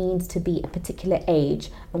what it means to be a particular age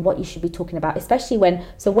and what you should be talking about, especially when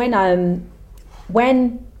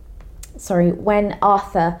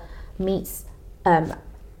Arthur meets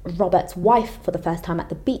Robert's wife for the first time at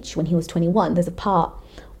the beach when he was 21. There's a part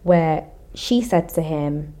where she said to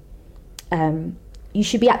him, you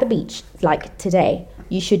should be at the beach like today.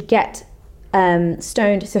 You should get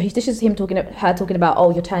stoned. So this is her talking about, oh,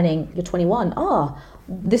 you're 21.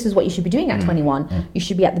 This is what you should be doing at 21. You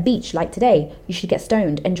should be at the beach like today. You should get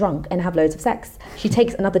stoned and drunk and have loads of sex. She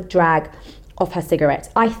takes another drag of her cigarette.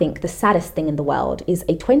 I think the saddest thing in the world is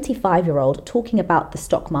a 25-year-old talking about the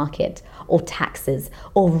stock market or taxes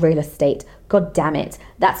or real estate. God damn it.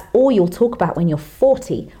 That's all you'll talk about when you're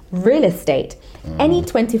 40. Real estate. Any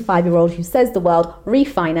 25-year-old who says the word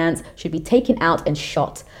refinance should be taken out and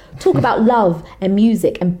shot. Talk about love and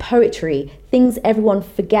music and poetry, things everyone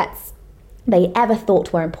forgets they ever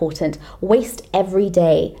thought were important. Waste every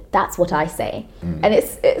day. That's what I say. And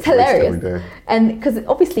it's hilarious. And because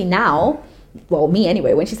obviously now, well, me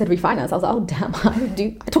anyway, when she said refinance, I was like, oh damn,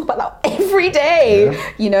 I talk about that every day,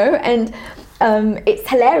 you know? And it's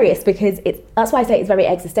hilarious because that's why I say it's very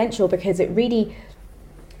existential, because it really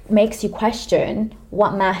makes you question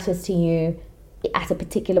what matters to you at a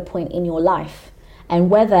particular point in your life and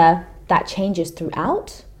whether that changes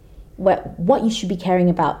throughout, what you should be caring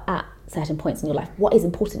about at certain points in your life, what is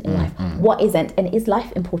important in life, what isn't, and is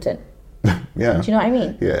life important? Do you know what I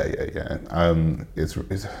mean?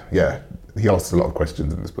 He asks a lot of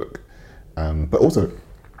questions in this book, but also,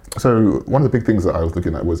 so one of the big things that I was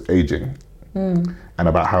looking at was aging, and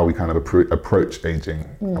about how we kind of approach aging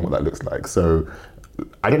and what that looks like. So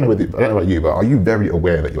I don't know about you, but are you very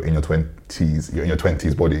aware that you're in your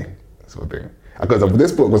 20s body, sort of thing? Because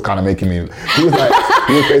this book was kind of making me, he was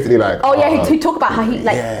basically like, oh yeah, he talked about how he,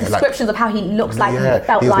 descriptions of how he looks like, he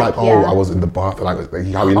felt like, I was in the bath, how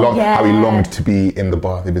he longed to be in the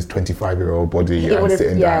bath of his 25-year-old body and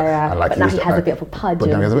sitting down. And but now he has a bit of a pudge. But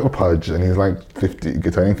now he has a bit of a pudge and he's like 50,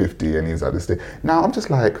 turning 50 and he's at this stage. Now I'm just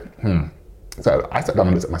like, So I sat down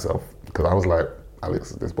and looked at myself because I was like,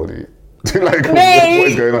 Alex, this body, what is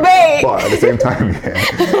going on? But at the same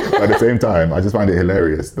time, I just find it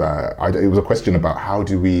hilarious that it was a question about how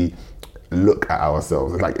do we look at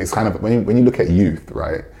ourselves. It's kind of when you look at youth,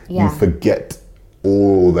 right? You forget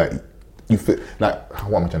all that.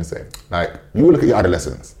 What am I trying to say? Like, you look at your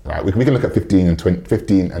adolescents, right? We can look at 15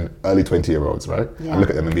 and early 20-year-olds, right? And look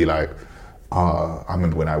at them and be like, I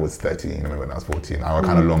remember when I was 13, I remember when I was 14, I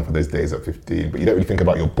kind of long for those days at 15, but you don't really think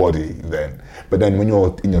about your body then. But then when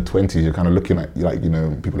you're in your 20s, you're kind of looking at,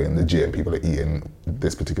 people are in the gym, people are eating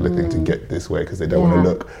this particular thing to get this way because they don't want to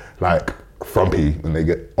look like frumpy when they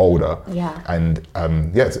get older. And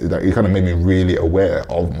it kind of made me really aware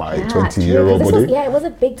of my 20-year-old body. It was a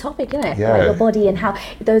big topic, isn't it? Like your body and how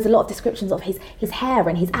there was a lot of descriptions of his hair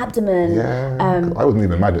and his abdomen. I wasn't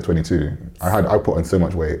even mad at 22. I put on so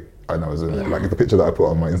much weight. And I was in it. Like the picture that I put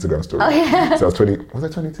on my Instagram story. So I was 20, was I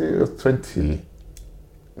 22? I was 20.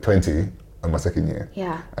 20 in my second year.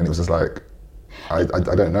 Yeah. And it was just like, I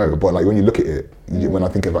don't know. But like when you look at it, when I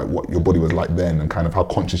think about what your body was like then and kind of how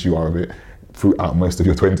conscious you are of it throughout most of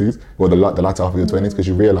your 20s, or the latter half of your 20s, because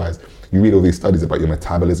you realise, you read all these studies about your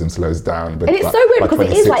metabolism slows down. But and it's so weird because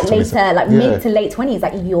it is like later, like mid to late 20s,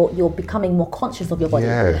 like you're becoming more conscious of your body.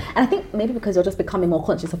 Yeah. And I think maybe because you're just becoming more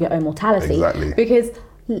conscious of your own mortality. Exactly. Because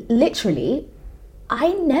literally, I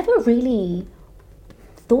never really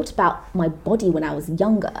thought about my body when I was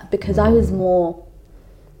younger, because I was more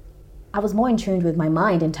in tune with my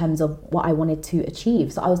mind in terms of what I wanted to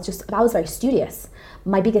achieve. So I was very studious.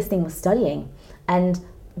 My biggest thing was studying. And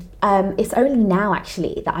it's only now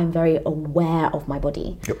actually that I'm very aware of my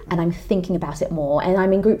body. Yep. And I'm thinking about it more. And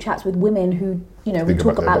I'm in group chats with women who, we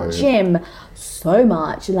talk about gym so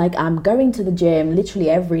much. Like I'm going to the gym literally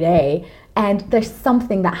every day. And there's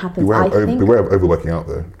something that happens. Beware of overworking out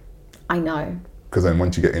though. I know. Because then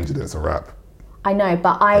once you get injured, it's a wrap. I know,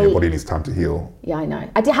 but and your body needs time to heal. Yeah, I know.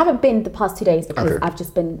 I haven't been the past 2 days because I've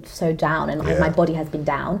just been so down, and my body has been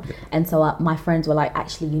down. Yeah. And so my friends were like,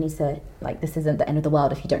 actually, you need to, like, this isn't the end of the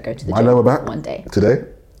world if you don't go to the gym lower back one day. Today,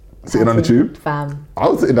 sitting on the tube. Fam. I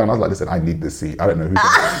was sitting down, I was like, listen, I need this seat. I don't know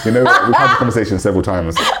who. You know, we've had this conversation several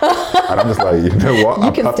times. And I'm just like, you know what?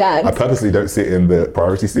 I purposely don't sit in the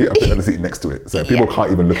priority seat. I'm sitting in the seat next to it. So people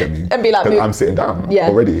can't even look at me. And be like, I'm sitting down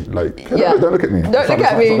already. Like, don't look at me. Don't look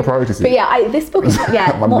at me. It's not the priority seat. But this book is,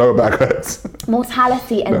 my lower back hurts.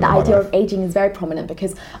 Mortality and the idea of aging is very prominent,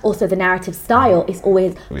 because also the narrative style is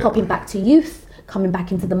always popping back to youth, coming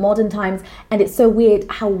back into the modern times. And it's so weird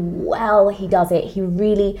how well he does it. He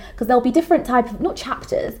really, because there'll be different not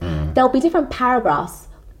chapters, there'll be different paragraphs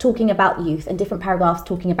talking about youth and different paragraphs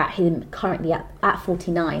talking about him currently at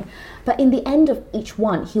 49. But in the end of each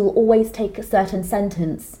one, he'll always take a certain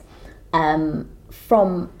sentence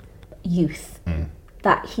from youth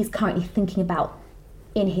that he's currently thinking about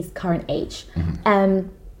in his current age. And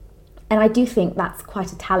I do think that's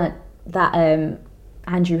quite a talent that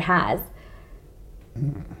Andrew has.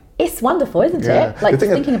 It's wonderful, isn't it? Like,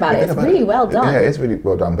 just thinking about it, it's really well done. Yeah, it's really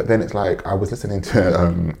well done. But then it's like, I was listening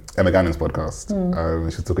to Emma Gannon's podcast.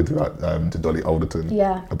 She's talking to Dolly Alderton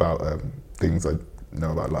about things I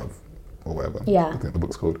know about love, or whatever. Yeah. I think the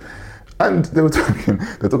book's called. And they're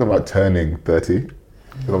talking about turning 30.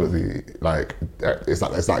 Because obviously, like, it's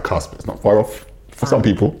that cusp. It's not far off for some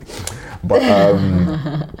people. But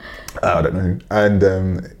I don't know. And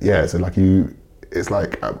so like it's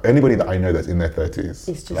like anybody that I know that's in their 30s,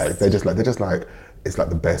 it's like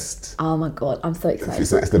the best. Oh my God, I'm so excited.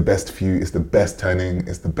 It's the best it's the best turning,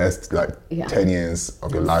 it's the best 10 years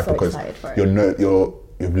of your life, because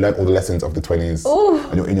you've learned all the lessons of the 20s. Ooh.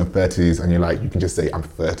 And you're in your 30s and you're like, you can just say, I'm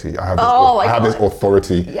 30. I have this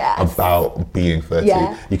authority about being 30.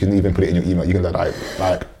 Yes. You can even put it in your email. You can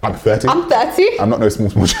like I'm 30. I'm 30. I'm not no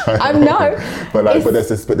small child. I'm no. but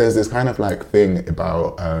there's this kind of like thing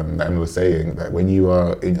about that Emma was saying, that when you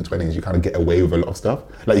are in your 20s, you kind of get away with a lot of stuff.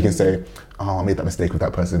 Like you can say, oh, I made that mistake with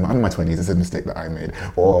that person. I'm in my 20s, it's a mistake that I made.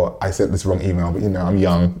 Or I sent this wrong email, but I'm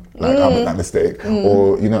young, like I made that mistake.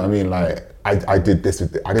 Or you know what I mean, like I did this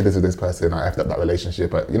with this person, I effed up that relationship,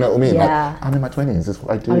 but you know what I mean? Yeah. Like I'm in my 20s, that's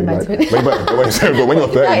what I do. But when you're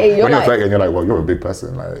 30, you're 30 and you're like, well, you're a big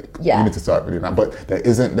person, like you need to start doing that. But there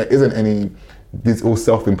isn't any, these all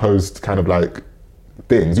self-imposed kind of like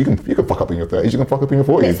things. You can fuck up in your 30s, you can fuck up in your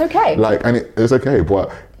 40s. It's okay. Like, and it's okay,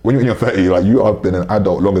 but when you're in your 30s, like you have been an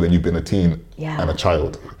adult longer than you've been a teen and a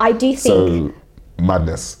child. I do think. So,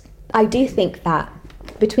 madness. I do think that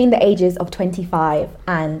between the ages of 25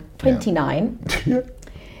 and 29,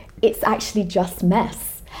 it's actually just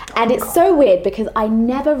mess. And it's so weird because I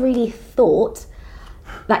never really thought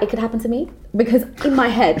that it could happen to me, because in my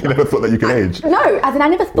head... You never thought that you could age? No, as in I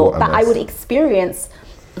never thought that I would experience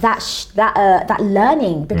that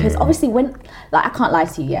learning, because obviously I can't lie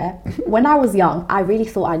to you, when I was young, I really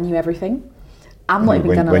thought I knew everything. I'm not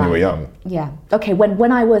even gonna lie. When you were young? Yeah. Okay,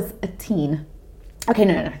 when I was a teen. Okay,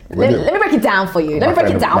 no. Let me break it down for you. My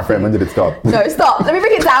friend, when did it stop? No, stop. Let me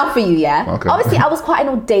break it down for you, yeah? Okay. Obviously, I was quite an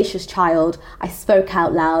audacious child. I spoke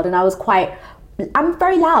out loud, and I'm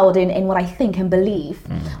very loud in what I think and believe.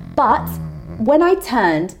 But when I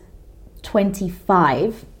turned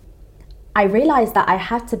 25, I realized that I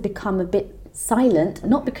had to become a bit silent,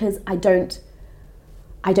 not because I don't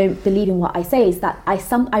believe in what I say, is that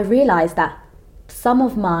I realized that some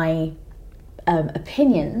of my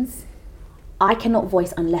opinions I cannot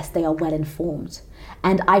voice unless they are well informed.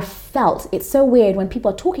 And I felt it's so weird when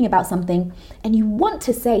people are talking about something and you want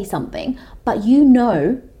to say something, but you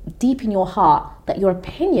know deep in your heart that your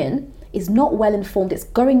opinion is not well informed. It's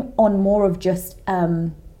going on more of just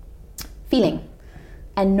feeling.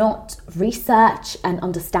 and not research and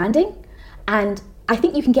understanding. And I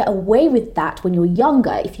think you can get away with that when you're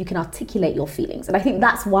younger if you can articulate your feelings. And I think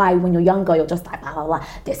that's why when you're younger, you're just like, blah, blah, blah,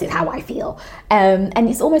 this is how I feel. And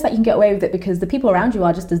it's almost like you can get away with it because the people around you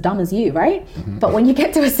are just as dumb as you, right? Mm-hmm. But when you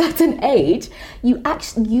get to a certain age, you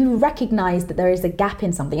recognize that there is a gap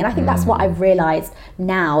in something. And I think that's what I've realized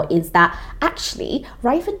now is that actually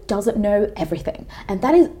Raifah doesn't know everything. And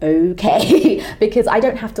that is okay because I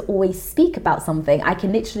don't have to always speak about something. I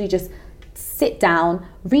can literally just sit down,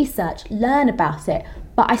 research, learn about it.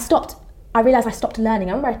 But I realized I stopped learning.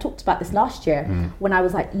 I remember I talked about this last year when I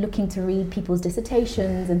was like looking to read people's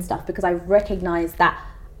dissertations and stuff because I recognized that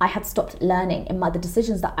I had stopped learning and the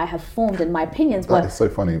decisions that I have formed and my opinions were so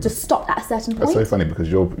funny. Just stopped at a certain point. That's so funny because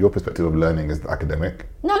your perspective of learning is academic.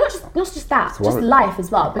 No, not just that, so just life as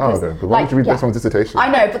well. Because, okay. But why did you read this one's dissertation? I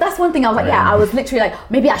know, but that's one thing I was like, I was literally like,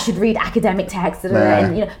 maybe I should read academic texts, and,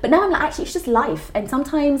 but now I'm like, actually, it's just life. And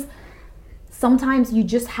sometimes you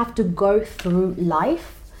just have to go through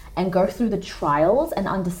life and go through the trials and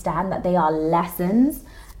understand that they are lessons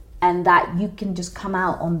and that you can just come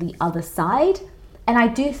out on the other side. And I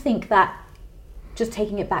do think that, just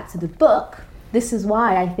taking it back to the book, this is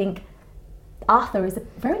why I think Arthur is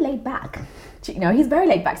very laid back. He's very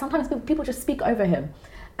laid back. Sometimes people just speak over him.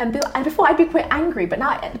 And before I'd be quite angry, but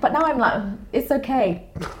now I'm like, it's okay.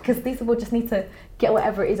 Because these people just need to get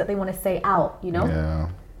whatever it is that they want to say out, Yeah.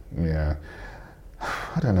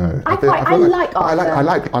 I don't know. I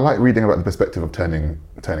like reading about the perspective of turning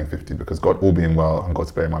 50 because God, all being well and God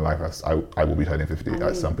sparing my life, I will be turning 50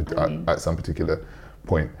 at some particular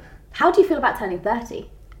point. How do you feel about turning 30?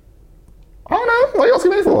 I don't know. What are you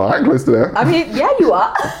asking me for? I ain't close to there. I mean, yeah, you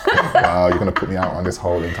are. Wow, you're gonna put me out on this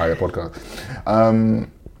whole entire podcast. How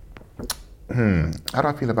do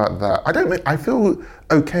I feel about that? I feel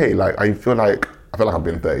okay. I feel like I've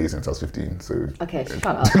been 30 since I was 15, so... Okay, shut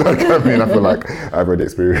up. I feel like I've already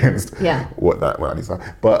experienced what I need to say.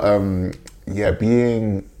 But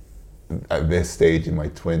being at this stage in my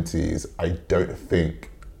 20s, I don't think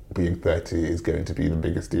being 30 is going to be the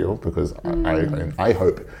biggest deal because I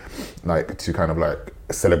hope to kind of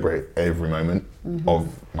celebrate every moment of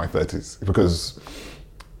my 30s because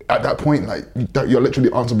at that point, you're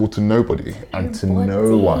literally answerable to nobody and to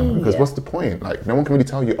no one. Because what's the point? No one can really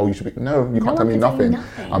tell you, you should be. No, you can't tell me nothing.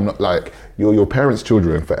 I'm not you're your parents'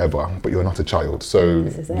 children forever, but you're not a child, so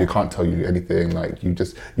you can't tell you anything. You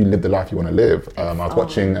live the life you want to live. I was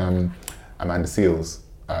watching Amanda Seales.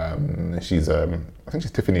 She's I think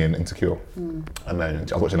she's Tiffany in Insecure, and then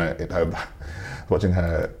I was watching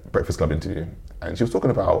her Breakfast Club interview. And she was talking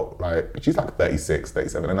about she's 36,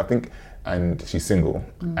 37, and she's single.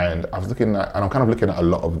 And I was looking at, and I'm kind of looking at a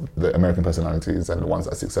lot of the American personalities and the ones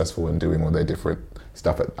that are successful and doing all their different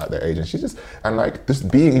stuff at their age. And she's just just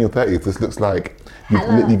being in your 30s, this looks like you've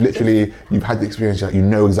had the experience, you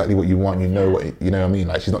know exactly what you want, you know what I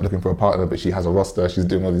mean? She's not looking for a partner, but she has a roster, she's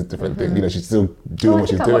doing all these different things, she's still doing what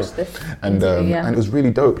she's doing. And it was really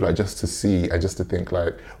dope, just to see and just to think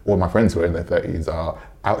all my friends who are in their 30s are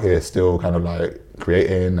out here still kind of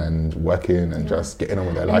creating and working and just getting on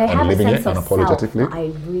with their life and living it unapologetically.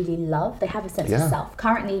 I really love. They have a sense of self.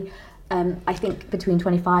 Currently, I think between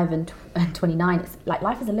 25 and 29, it's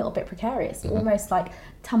life is a little bit precarious, almost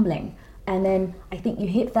tumbling. And then I think you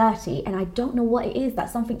hit 30 and I don't know what it is,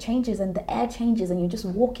 that something changes and the air changes and you're just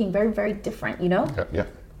walking very, very different, Yeah.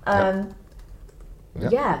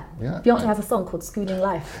 Beyonce has a song called Schooling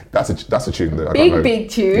Life. That's a tune that big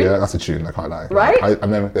tune. Yeah, that's a tune, I can't lie. Right? I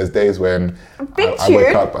remember there's days when I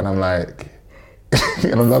wake up and I'm like,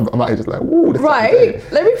 and I'm just like, woo, this right.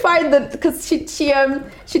 Let me find because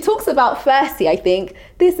she talks about 30, I think.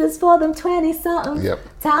 This is for them 20-somethings. Yep.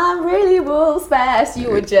 Time really moves fast. You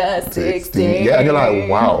were just 16. Yeah, and you're like,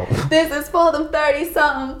 wow. This is for them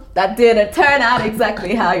 30-something that didn't turn out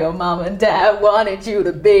exactly how your mom and dad wanted you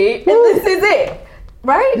to be. And this is it.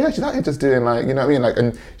 Right? Yeah, she's out here just doing you know what I mean?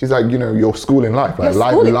 And she's your schooling life.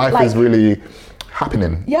 Life is really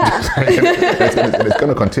happening. Yeah. it's going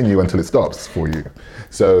to continue until it stops for you.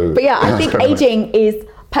 So. But I think aging is,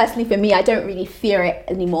 personally for me, I don't really fear it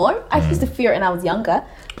anymore. I used to fear it when I was younger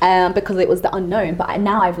because it was the unknown. But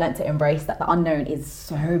now I've learned to embrace that the unknown is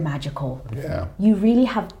so magical. Yeah. You really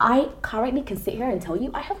have, I currently can sit here and tell you,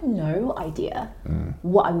 I have no idea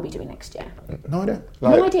what I will be doing next year. No idea.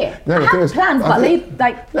 No idea. No, I have plans, but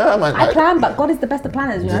I plan, but God is the best of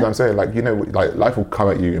planners, you know what I'm saying? Life will come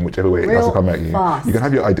at you in whichever way it has to come at you. Fast. You can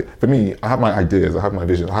have your idea. For me, I have my ideas, I have my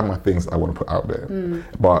visions, I have my things that I want to put out there.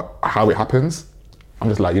 But how it happens, I'm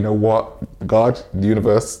just like, you know what, God, the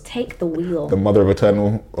universe, take the wheel. The mother of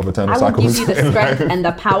eternal cycles. I will give you the strength and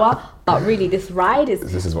the power, but really this ride is.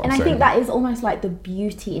 This is what and I'm I saying. think that is almost like the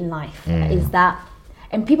beauty in life is that.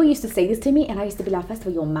 And people used to say this to me, and I used to be like, first of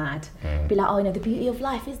all, you're mad. Be like, oh, you know, the beauty of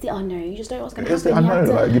life is the unknown. You just don't know what's going to happen. It's the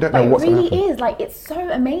unknown. Like, you don't know what's going to happen. It really is. Like, it's so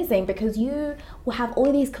amazing because you will have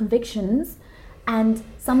all these convictions, and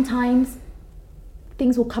sometimes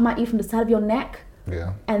things will come at you from the side of your neck,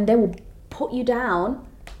 and they will put you down,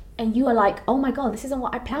 and you are like, oh my God, this isn't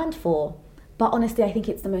what I planned for. But honestly, I think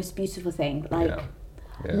it's the most beautiful thing. Like,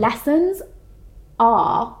 lessons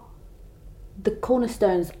are the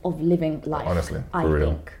cornerstones of living life. Honestly, for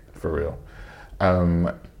real.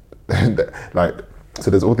 Like,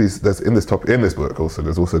 so there's all these. There's in this book also.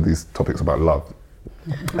 There's also these topics about love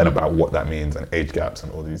and about what that means and age gaps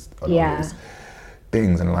and all these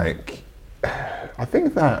things. And like, I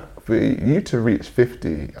think that for you to reach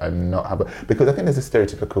 50 and not have because I think there's a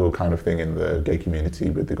stereotypical kind of thing in the gay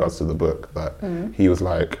community with regards to the book that he was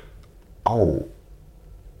like, oh,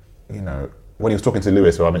 you know. When he was talking to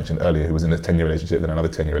Lewis, who I mentioned earlier, who was in a 10-year relationship, then another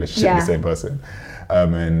 10-year relationship with the same person,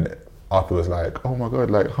 and Arthur was like, "Oh my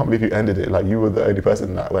God, like, I can't believe you ended it. Like, you were the only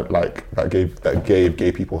person that went like that gave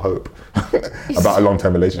gay people hope about a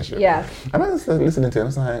long-term relationship." Yeah. And I was listening to him, I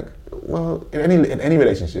was like, "Well, in any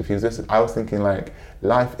relationship, I was thinking like,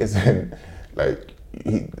 life isn't like."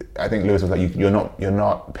 I think Lewis was like, "You're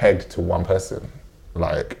not pegged to one person,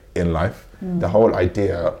 like in life. The whole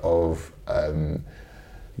idea of."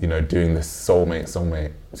 You know, doing this soulmate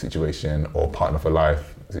situation or partner for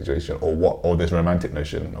life situation or this romantic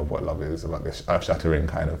notion of what love is, like this earth-shattering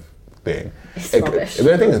kind of thing. It's rubbish.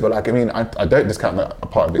 The thing is, but like, I mean, I don't discount that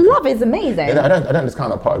part of it. Love is amazing. I don't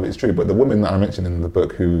discount that part of it. It's true, but the woman that I mentioned in the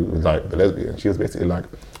book who was like the lesbian, she was basically like,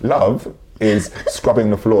 love is scrubbing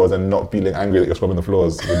the floors and not feeling angry that you're scrubbing the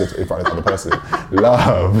floors in front of the other person.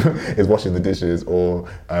 Love is washing the dishes or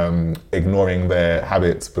ignoring their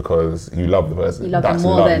habits because you love the person. You love them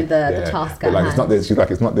more than the task at hand. It's not this. She's like,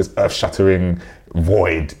 it's not this earth-shattering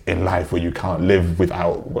void in life where you can't live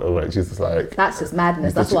without. She's just like, that's just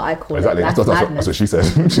madness. That's what I call exactly. it. That's what she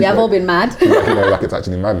said. We have all been mad. Like it's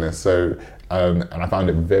actually madness. So, and I found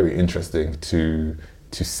it very interesting to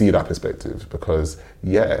see that perspective because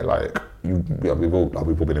like we've all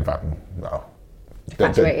been infatuated. Well,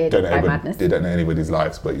 don't know anybody's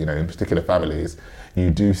lives, but you know, in particular families,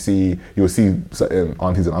 you'll see certain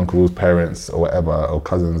aunties and uncles, parents or whatever, or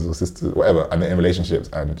cousins or sisters, whatever, and they're in relationships,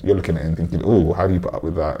 and you're looking at it and thinking, oh, how do you put up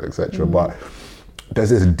with that, etc. But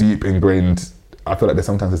there's this deep ingrained. I feel like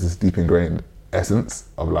there's this deep ingrained essence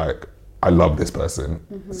of like, I love this person,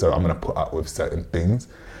 so I'm gonna put up with certain things.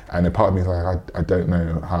 And a part of me is like, I don't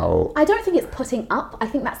know how. I don't think it's putting up. I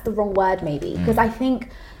think that's the wrong word maybe. Because I think,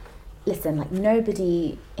 listen, like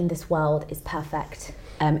nobody in this world is perfect.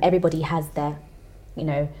 Everybody has their, you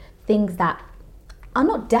know, things that are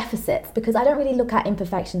not deficits, because I don't really look at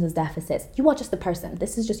imperfections as deficits. You are just the person.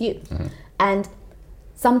 This is just you. And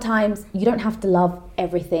sometimes you don't have to love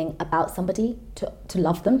everything about somebody to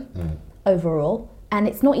love them overall. And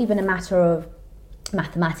it's not even a matter of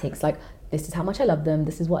mathematics, like, this is how much I love them,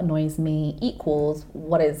 this is what annoys me, equals,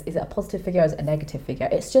 is it a positive figure or is it a negative figure?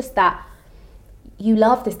 It's just that you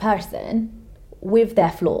love this person with their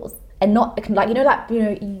flaws and not like, you know, that, you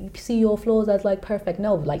know, you see your flaws as like perfect.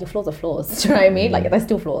 No, like your flaws are flaws. Do you know what I mean? Like they're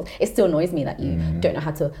still flaws. It still annoys me that you don't know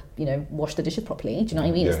how to, you know, wash the dishes properly. Do you know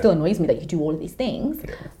what I mean? It still annoys me that you do all of these things,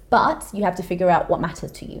 but you have to figure out what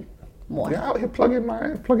matters to you more. Yeah, out here plugging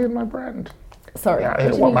my brand. Sorry.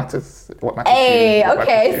 Yeah, what matters? Hey,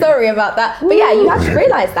 okay, sorry about that. But yeah, you have to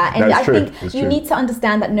realise that. And I think you need to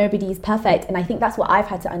understand that nobody is perfect. And I think that's what I've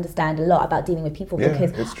had to understand a lot about dealing with people.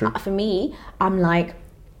 Because for me, I'm like,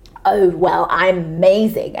 oh, well, I'm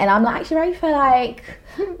amazing. And I'm actually ready for like,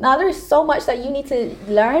 now there's so much that you need to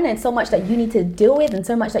learn and so much that you need to deal with and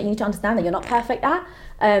so much that you need to understand that you're not perfect at.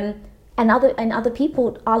 And other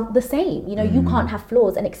people are the same. You know, you can't have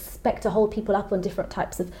flaws and expect to hold people up on different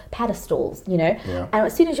types of pedestals, you know? Yeah. And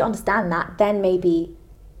as soon as you understand that, then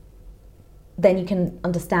you can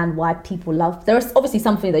understand why people love. There's obviously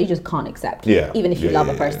something that you just can't accept, even if you love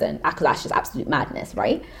a person, because that's just absolute madness,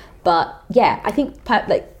 right? But yeah, I think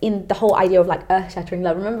like in the whole idea of like earth-shattering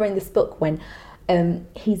love, remember in this book when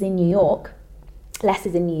he's in New York, Les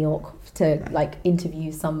is in New York to like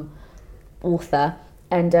interview some author,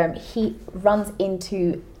 and he runs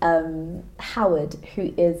into Howard,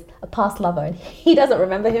 who is a past lover, and he doesn't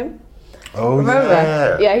remember him. Oh,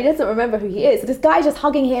 remember? Yeah, he doesn't remember who he is. So this guy's just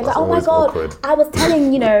hugging him, like, oh my God, awkward. I was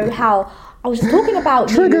telling, you know, how I was just talking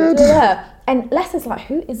about you. and Les is like,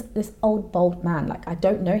 who is this old bald man? Like, I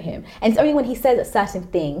don't know him. And it's only when he says a certain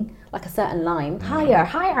thing, like a certain line,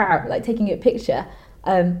 higher, like taking a picture,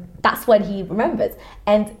 that's when he remembers.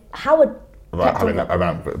 And Howard about having that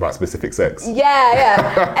about specific sex.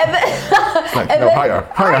 Yeah. And then, like, and no, then, higher.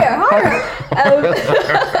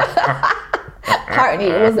 Apparently,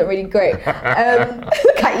 it wasn't really great.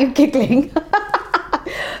 Look at you giggling.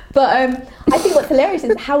 But I think what's hilarious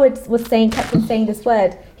is Howard kept on saying this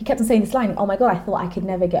word. He kept on saying this line. Oh my God, I thought I could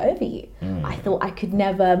never get over you. I thought I could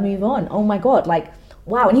never move on. Oh my God, like,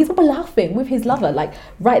 wow. And he's laughing with his lover, like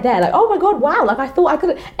right there, like, oh my God, wow. Like I thought I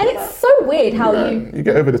could. And it's so weird how you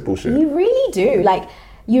get over this bullshit. You really do. Like,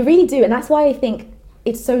 you really do. And that's why I think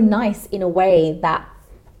it's so nice in a way that,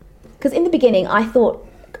 because in the beginning, I thought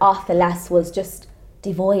Arthur Les was just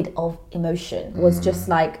devoid of emotion, was just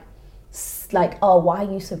like, oh, why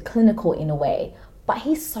are you so clinical in a way? But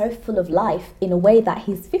he's so full of life in a way that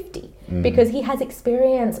he's 50 because he has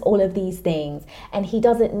experienced all of these things and he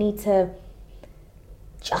doesn't need to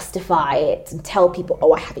justify it and tell people,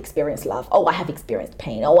 oh, I have experienced love, oh, I have experienced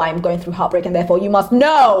pain, oh, I'm going through heartbreak and therefore you must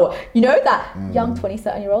know, that young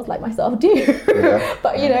 20-something-year-olds like myself do. Yeah.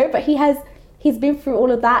 But but he's been through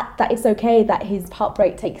all of that it's okay that his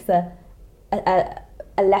heartbreak takes a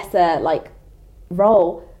lesser like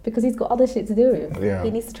role because he's got other shit to do. Yeah. He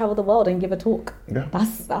needs to travel the world and give a talk. Yeah.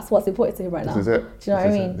 That's what's important to him right now. This is it. Do you know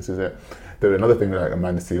what I mean? This is it. Another thing that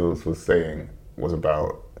Amanda Seales was saying was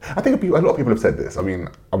about, I think a lot of people have said this. I mean,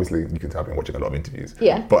 obviously you can tell I've been watching a lot of interviews.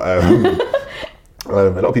 Yeah. But a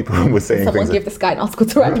lot of people were saying someone things. Give this guy an article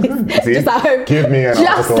to write. Just at home. Give me an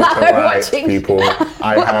article to write, people.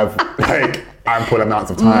 I have ample amounts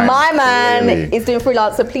of time. My man is doing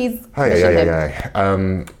freelance, so please. Yeah.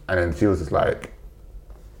 And then she was just like,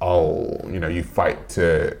 oh, you fight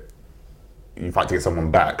to get someone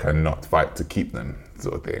back and not fight to keep them,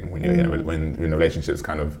 sort of thing. When you're when relationships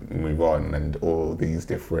kind of move on and all these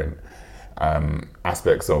different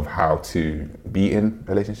aspects of how to be in a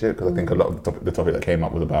relationship. Because I think a lot of the topic that came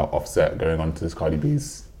up was about Offset going on to this Cardi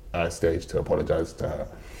B's stage to apologize to her.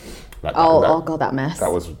 Like God, that mess.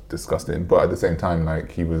 That was disgusting. But at the same time,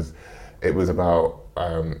 like it was about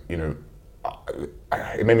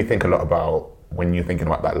it made me think a lot about when you're thinking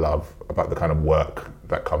about that love, about the kind of work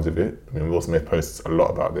that comes with it. I mean, Will Smith posts a lot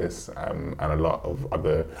about this, and a lot of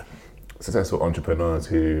other successful entrepreneurs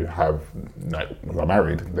who are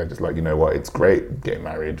married. They're just like, you know what, it's great getting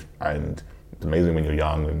married, and it's amazing when you're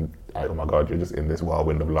young, and oh my God, you're just in this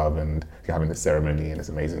whirlwind of love, and you're having this ceremony and this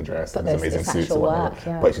amazing dress and this amazing suits and whatnot.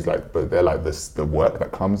 But she's like, but they're like the work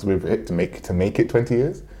that comes with it to make it 20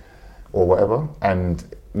 years or whatever. And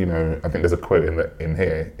I think there's a quote in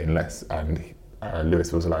here in Les, and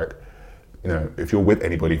Lewis was like, if you're with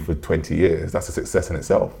anybody for 20 years, that's a success in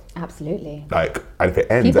itself. Absolutely. Like, and if it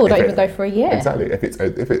ends, people don't even go for a year. Exactly. If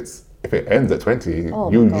it ends at 20,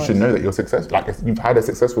 you should know that you're successful. Like, you've had a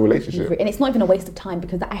successful relationship. And it's not even a waste of time,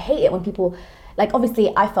 because I hate it when people, like,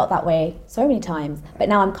 obviously I felt that way so many times, but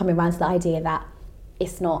now I'm coming around to the idea that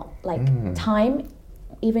it's not like time.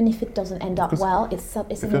 Even if it doesn't end up well, it's a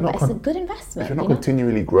good investment. If you're not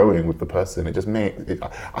continually growing with the person, it just makes it.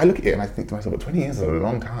 I look at it and I think to myself, 20 years is a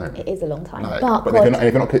long time. It is a long time. But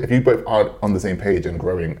if you both are on the same page and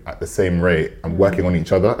growing at the same rate and working on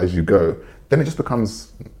each other as you go, then it just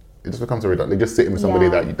becomes a reduction. They just sitting with somebody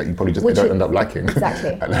that you probably just don't end up liking.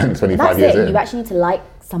 Exactly. And 25 years in. You actually need to like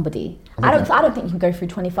somebody. I don't think you can go through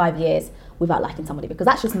 25 years without liking somebody, because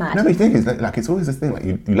that's just mad. No, the thing is, like, it's always this thing, like,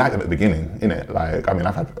 you like them at the beginning, innit? Like, I mean,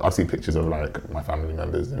 I've seen pictures of, like, my family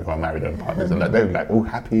members who are married and partners, and like, they're like all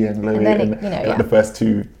happy and lonely, and the first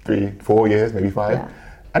 2, 3, 4 years, maybe 5. Yeah.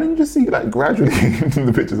 And then you just see, like, gradually in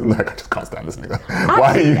the pictures, like, I just can't stand this nigga.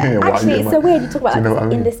 Why are you here? Actually, it's so weird. You talk about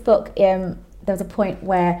that in this book. There was a point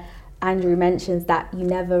where Andrew mentions that you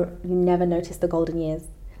never notice the golden years,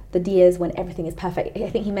 the years when everything is perfect. I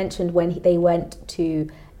think he mentioned when they went to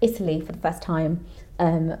Italy for the first time.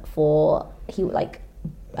 Les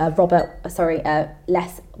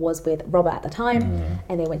was with Robert at the time,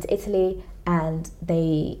 and they went to Italy, and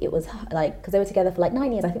it was like, because they were together for like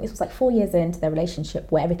 9 years. I think this was like 4 years into their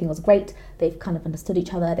relationship where everything was great. They've kind of understood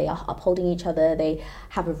each other. They are upholding each other. They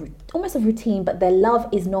have almost a routine, but their love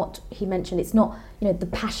is not, he mentioned, it's not, the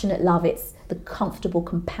passionate love. It's the comfortable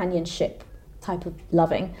companionship type of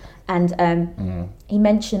loving. And he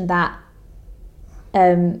mentioned that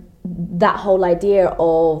that whole idea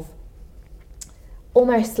of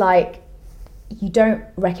almost like you don't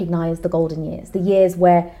recognize the golden years, the years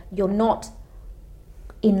where you're not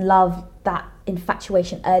in love, that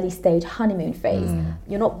infatuation, early stage honeymoon phase.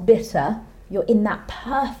 You're not bitter. You're in that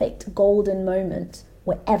perfect golden moment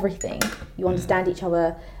where everything, you understand each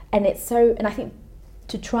other, and I think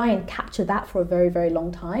to try and capture that for a very, very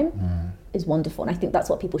long time is wonderful. And I think that's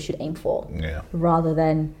what people should aim for. Yeah. Rather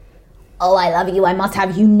than, oh, I love you, I must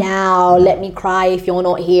have you now, let me cry if you're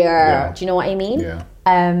not here. Yeah. Do you know what I mean? Yeah.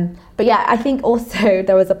 But yeah, I think also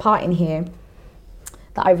there was a part in here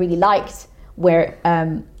that I really liked where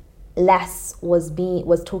Les was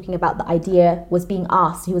talking about the idea, was being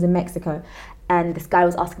asked, he was in Mexico, and this guy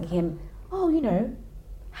was asking him, oh, you know,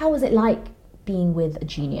 how was it like being with a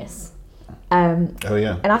genius? Oh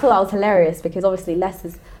yeah. And I thought that was hilarious because obviously Les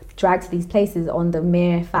is dragged to these places on the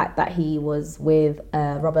mere fact that he was with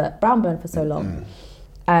Robert Brownburn for so long.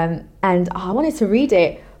 And I wanted to read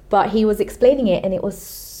it, but he was explaining it and it was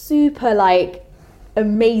super like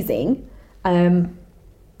amazing.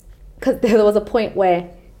 Because there was a point where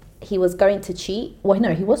he was going to cheat. Well,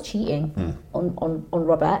 no, he was cheating on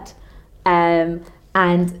Robert.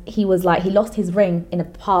 And he was like, he lost his ring in a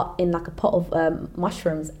pot of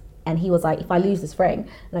mushrooms. And he was like, if I lose this ring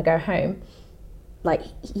and I go home, like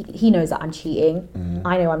he knows that I'm cheating.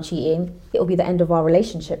 I know I'm cheating. It will be the end of our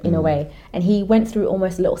relationship in a way. And he went through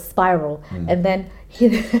almost a little spiral. And then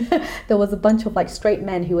there was a bunch of like straight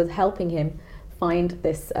men who was helping him find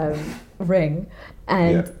this ring.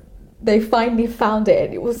 And they finally found it.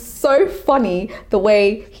 And it was so funny the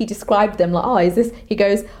way he described them. Like, oh, is this? He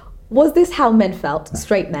goes, was this how men felt,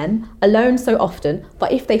 straight men, alone so often,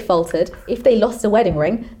 but if they faltered, if they lost a wedding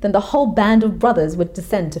ring, then the whole band of brothers would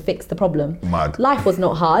descend to fix the problem. Mad. Life was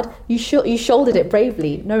not hard. You shouldered it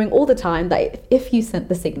bravely, knowing all the time that if you sent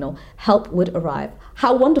the signal, help would arrive.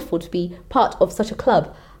 How wonderful to be part of such a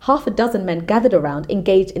club. 6 men gathered around,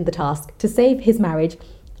 engaged in the task to save his marriage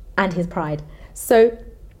and his pride. So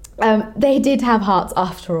they did have hearts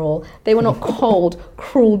after all. They were not cold,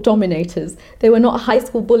 cruel dominators. They were not high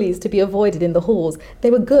school bullies to be avoided in the halls.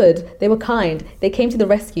 They were good, they were kind. They came to the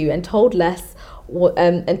rescue and told Les,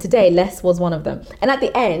 and today Les was one of them. And at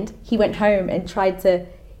the end, he went home and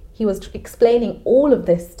he was explaining all of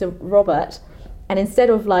this to Robert. And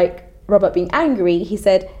instead of like Robert being angry, he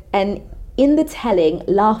said, and in the telling,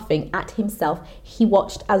 laughing at himself, he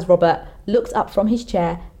watched as Robert looked up from his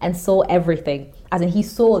chair and saw everything. As in, he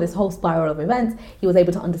saw this whole spiral of events. He was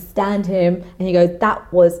able to understand him. And he goes,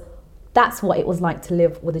 that's what it was like to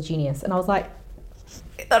live with a genius. And I was like,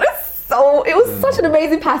 it was such an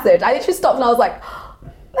amazing passage. I literally stopped and I was like,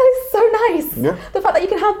 that is so nice. Yeah. The fact that you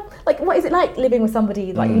can have, like, what is it like living with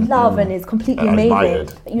somebody like you love and is completely amazing.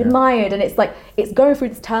 You admired. And it's like, it's going through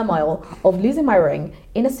this turmoil of losing my ring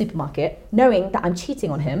in a supermarket, knowing that I'm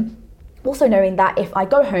cheating on him. Also knowing that if I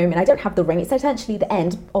go home and I don't have the ring, it's essentially the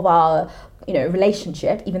end of our,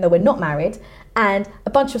 relationship, even though we're not married. And a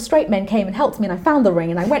bunch of straight men came and helped me and I found the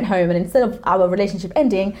ring and I went home and instead of our relationship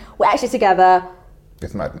ending, we're actually together.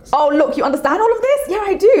 It's madness. Oh, look, you understand all of this? Yeah,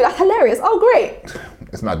 I do. That's hilarious. Oh, great.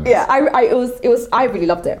 It's madness. Yeah, I really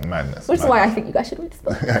loved it. Madness. Which is why I think you guys should read this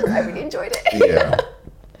book. I really enjoyed it. Yeah.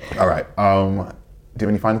 All right. Do you have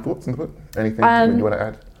any final thoughts on the book? Anything you want to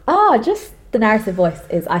add? Just the narrative voice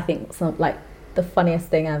is, I think, the funniest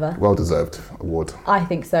thing ever. Well-deserved award. I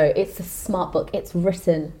think so. It's a smart book. It's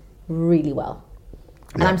written really well.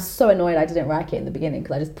 And I'm so annoyed I didn't write it in the beginning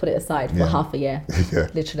because I just put it aside for half a year.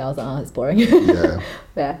 Literally, I was like, oh, it's boring. Yeah.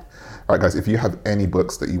 Yeah. All right, guys, if you have any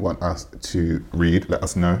books that you want us to read, let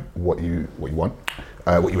us know what you want,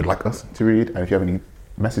 what you would like us to read. And if you have any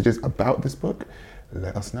messages about this book,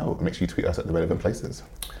 let us know. Make sure you tweet us at the relevant places.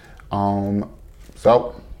 Should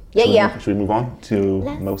we move on to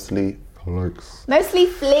Mostly Flicks? Mostly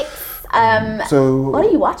Flicks. So what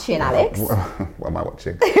are you watching, Alex? What am I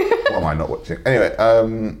watching? What am I not watching? Anyway,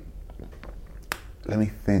 let me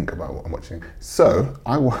think about what I'm watching. So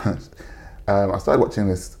I started watching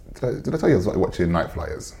this. Did I tell you I started watching Night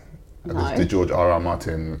Flyers? No. The George R.R.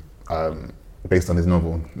 Martin, based on his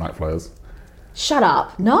novel Night Flyers. Shut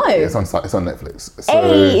up! No. It's on Netflix. So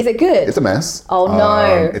hey, is it good? It's a mess. Oh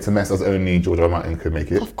no! It's a mess as only George R. R. Martin could make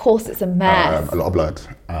it. Of course, it's a mess. A lot of blood.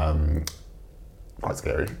 Quite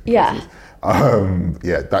scary. Yeah.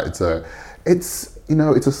 It's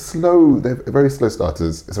a slow. They're very slow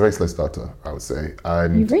starters. It's a very slow starter, I would say.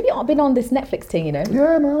 And you've really been on this Netflix thing,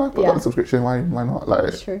 Yeah, no, I've got the subscription. Why not? Like,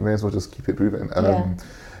 that's true. May as well just keep it moving.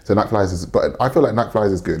 So Night Flyers but I feel like Night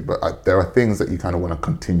Flyers is good, but there are things that you kind of want to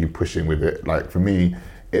continue pushing with it. Like for me,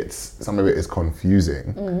 some of it is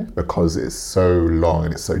confusing because it's so long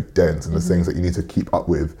and it's so dense, and there's things that you need to keep up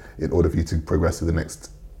with in order for you to progress to the next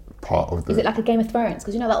part of the... Is it like a Game of Thrones?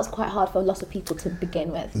 Because that was quite hard for a lot of people to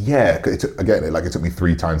begin with. Yeah, it took me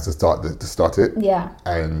 3 times to start it. Yeah.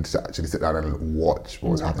 And to actually sit down and watch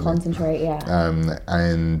what was happening. Concentrate, yeah.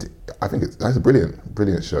 And I think it's a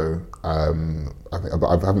brilliant show. I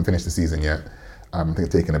haven't finished the season yet. I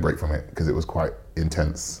think taking a break from it because it was quite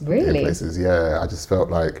intense Really? in places. Yeah, I just felt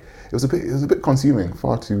like it was a bit consuming,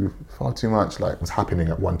 far too much like was happening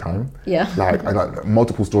at one time. Yeah. Like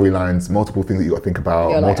multiple storylines, multiple things that you got to think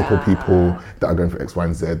about, You're like, multiple people that are going for X, Y,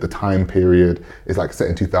 and Z. The time period is like set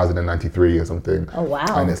in 2093 or something. Oh wow.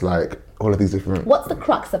 And it's like all of these different. What's the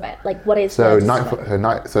crux of it? Like, what is So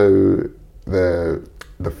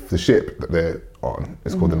the ship that they're on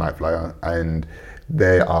is called the Night Flyer, and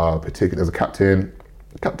they are particular. There's a captain,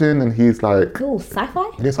 and he's like, cool sci-fi?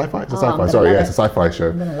 Yeah, sci-fi. It's a Oh, sci-fi. Sorry, yeah, it's a sci-fi show.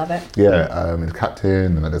 I'm gonna love it. Yeah, there's a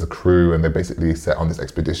captain, and then there's a crew, and they're basically set on this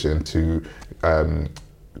expedition to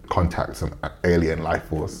contact some alien life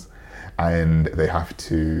force, and they have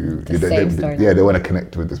to. They want to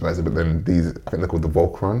connect with this person, but then I think they're called the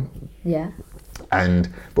Volcron. Yeah.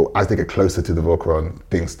 But as they get closer to the Volcron,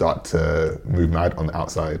 things start to move mad on the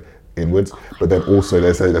outside, inwards. But then also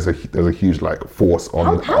there's a huge like force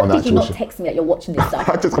on the How did actual you not ship. text me that you're watching this stuff?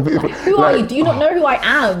 I just completely, Who are you? Do you not know who I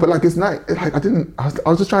am? But like it's not like I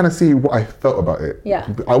was just trying to see what I felt about it. Yeah.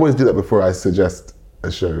 I always do that before I suggest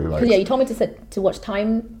a show. Like Yeah, you told me to watch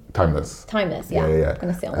Timeless. Yeah. Yeah. I'm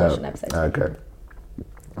gonna sit and watch an episode. Okay.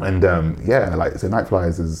 And so Night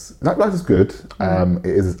Flies is good. It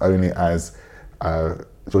is only as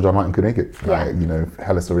George R. Martin could make it. Yeah. Like,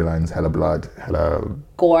 hella storylines, hella blood, hella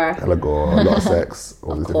Gore, a lot of sex,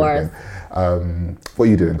 all these different things. What are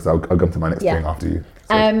you doing? Because I'll come to my next thing after you.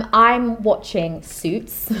 So. I'm watching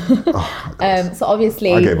Suits. So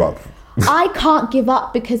obviously I gave up. I can't give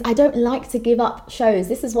up because I don't like to give up shows.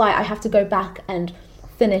 This is why I have to go back and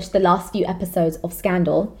finish the last few episodes of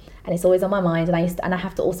Scandal, and it's always on my mind. And I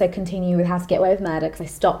have to also continue with How to Get Away with Murder because I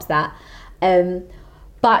stopped that.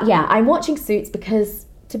 But yeah, I'm watching Suits because,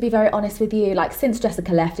 to be very honest with you, like since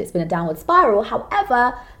Jessica left, it's been a downward spiral.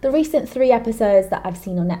 However, the recent 3 episodes that I've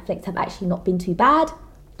seen on Netflix have actually not been too bad.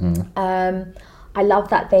 I love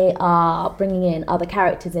that they are bringing in other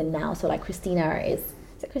characters in now. So like Christina is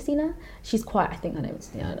it Christina? She's quite, I think her name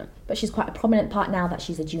is, I don't know. But she's quite a prominent part now that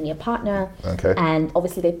she's a junior partner. Okay. And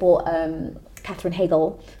obviously they brought Katherine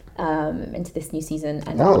Hagel into this new season.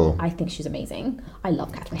 And I think she's amazing. I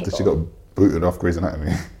love Katherine Hagel. She got booted off Grey's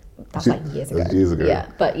Anatomy. That's like years ago. Yeah,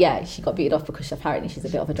 but yeah, she got booted off because apparently she's a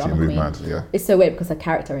bit of a drama queen. Mad, yeah. It's so weird because her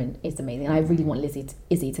character is amazing, and I really want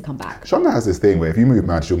Izzy to come back. Shonda has this thing where if you move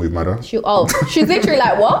mad, she'll move madder. She's literally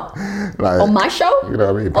like, what? Like, on my show? You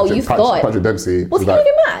know what I mean? Patrick Dempsey. Was he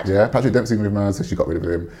moving mad? Yeah, Patrick Dempsey moved mad, so she got rid of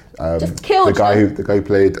him. Just killed the guy who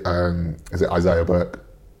played is it Isaiah Burke?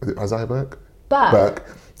 Is it Isaiah Burke? Burke.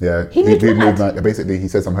 Yeah, he moved mad. Basically, he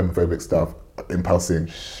said some homophobic stuff, impulsing,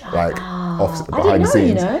 like behind the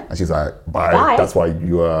scenes, and she's like, "Bye." That's why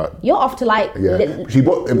you're off to like. Yeah, she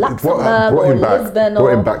brought him back a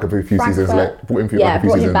few seasons later. Brought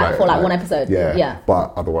him back for like one episode. Yeah,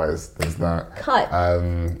 but otherwise, there's that. Cut.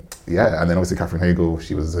 And then obviously Katherine Hagel,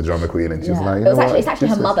 she was a drama queen, and she was like, it's actually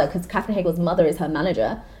her mother, because Katherine Hagel's mother is her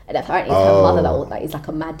manager, and apparently it's her mother that is like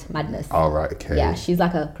a madness. Oh right, okay. Yeah, she's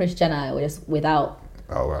like a Kris Jenner, just without.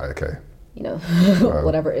 Oh right, okay.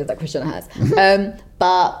 Whatever it is that Kris Jenner has.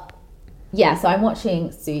 But yeah, so I'm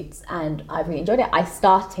watching Suits and I've really enjoyed it. I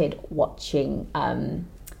started watching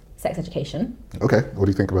Sex Education. Okay, what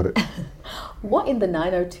do you think about it? What in the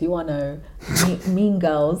 90210 Mean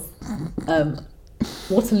Girls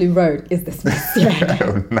Waterloo Road is this mess?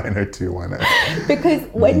 90210. Because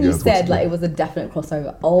when you said like it was a definite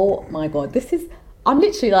crossover, oh my god, I'm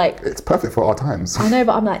literally like, it's perfect for our times. I know,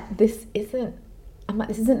 but I'm like, this isn't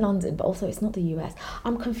London, but also it's not the US.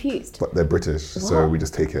 I'm confused. But they're British, so we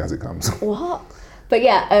just take it as it comes. What? But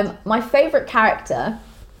yeah, my favourite character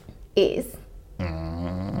is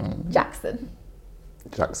Jackson.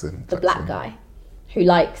 The black guy who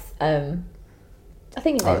likes, I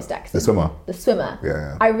think his name is Jackson. The swimmer.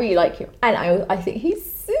 Yeah. I really like him. And I think he's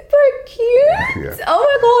super cute. Yeah. Oh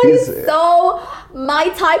my god, he's so my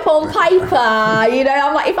type on paper.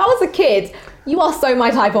 I'm like, if I was a kid, you are so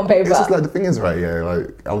my type on paper. It's just like, the thing is, right,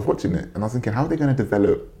 like, I was watching it and I was thinking, how are they going to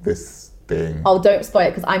develop this thing? Oh, don't spoil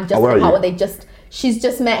it, because I'm just the part where she's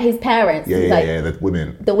just met his parents. Yeah, the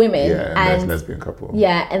women. Yeah, and there's lesbian couple.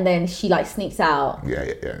 Yeah, and then she like sneaks out.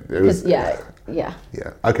 Yeah.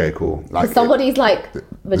 Okay, cool. Like somebody's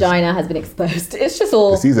vagina has been exposed. It's just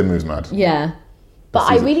all. The season moves mad. Yeah.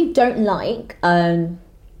 But I really don't like,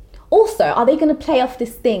 also, are they going to play off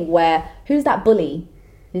this thing where, who's that bully?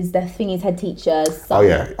 Who's the thingy's head teacher's son? Oh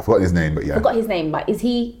yeah, I forgot his name, but yeah. But he's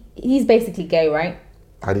basically gay, right?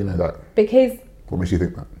 How do you know that? Because. What makes you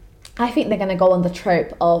think that? I think they're going to go on the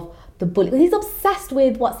trope of the bully. He's obsessed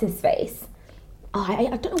with, what's his face? Oh, I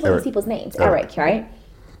don't know what these people's names. Eric, right?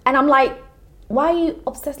 And I'm like, why are you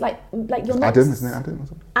obsessed? Like you're not. Adam, isn't it Adam or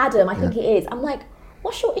something? Adam, I think it is. I'm like,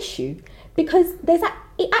 what's your issue? Because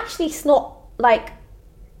it's not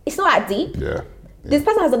that deep. Yeah. This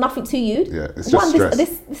person has done nothing to you. Yeah, it's just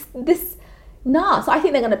stress. Nah. So I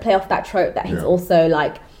think they're going to play off that trope that he's also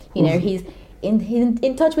like, you know, he's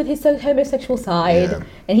in touch with his homosexual side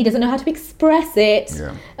and he doesn't know how to express it.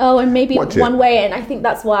 Yeah. Oh, and maybe one way, and I think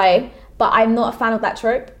that's why. But I'm not a fan of that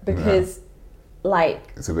trope because,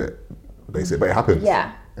 like, it's a bit basic, but it happens.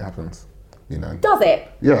 Yeah, it happens. You know. Does it?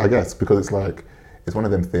 Yeah, I guess because it's like it's one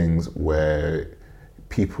of them things where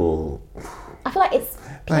people. I feel like it's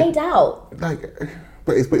played out.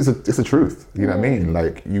 But it's a truth. You know what I mean?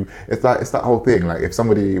 Like it's that whole thing. Like if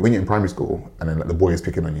somebody, when you're in primary school and then like the boy is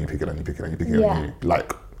picking on you,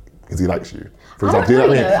 like because he likes you. For example, do you know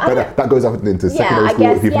what I mean? But that goes up into secondary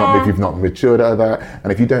school if you've not matured out of that,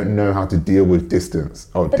 and if you don't know how to deal with distance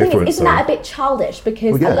or difference. Isn't that a bit childish?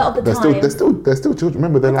 Because a lot of the time they're still children.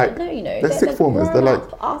 Remember, they're like they're sixth formers. They're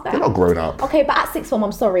not grown up. Okay, but at sixth form,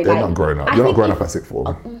 I'm sorry, they're not grown up. You're not grown up at sixth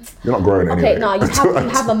form. You're not grown anyway. Okay, no, you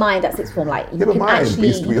have a mind at sixth form. Like you can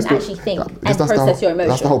actually think and process your emotions.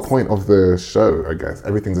 That's the whole point of the show, I guess.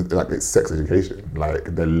 Everything's like it's sex education.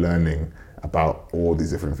 Like they're learning about all these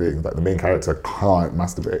different things. Like the main character can't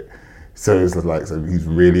masturbate, so it's like he's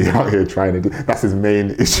really out here trying to do. That's his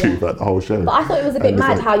main issue about the whole show. But I thought it was a bit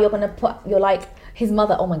mad how you're gonna put his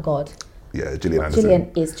mother. Oh my god. Yeah, Gillian Anderson.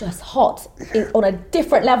 Gillian is just hot on a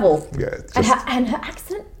different level. Yeah, and her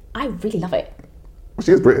accent, I really love it. Well,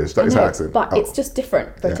 she is British. That is her accent, but it's just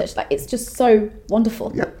different British. Like it's just so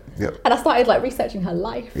wonderful. Yeah. And I started researching her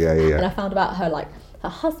life. Yeah. And I found about her her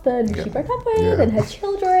husband who she broke up with and her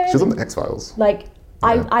children. She's on the X-Files.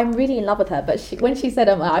 I'm really in love with her, but when she said,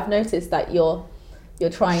 I've noticed that you're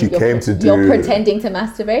pretending to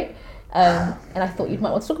masturbate, and I thought you might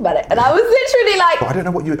want to talk about it, and I was literally like... But I don't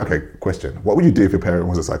know what question. What would you do if your parent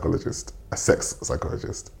was a sex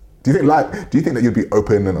psychologist? Do you think that you'd be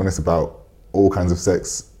open and honest about all kinds of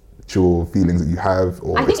sexual feelings that you have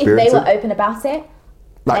or I think if they were open about it,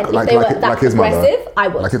 like his mother, I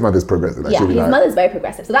would. Like his mother's progressive. His mother's very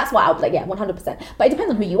progressive. So that's why I would 100%. But it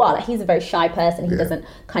depends on who you are. Like he's a very shy person. He doesn't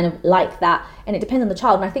kind of like that. And it depends on the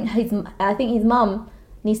child. And I think his mum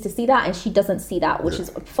needs to see that, and she doesn't see that, which is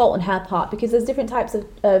a fault on her part, because there's different types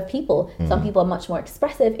of people. Some people are much more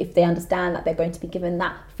expressive if they understand that they're going to be given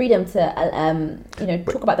that freedom to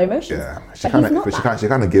talk about their emotions. Yeah, she kind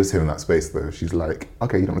of gives him that space though. She's like,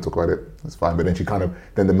 okay, you don't want to talk about it, that's fine. But then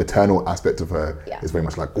then the maternal aspect of her is very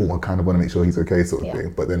much like, oh, I kind of want to make sure he's okay, sort of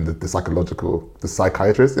thing. But then the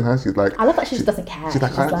psychiatrist in her, she's like, I love that she just doesn't care. She's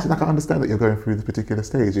like, I understand that you're going through this particular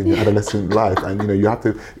stage in your adolescent life, and you have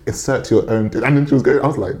to assert your own. And then she was going, I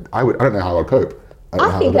was like, I don't know how I'd cope.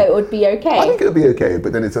 I think it would be okay. I think it would be okay,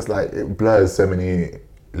 but then it's just like it blurs so many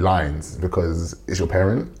lines because it's your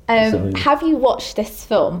parent. Have you watched this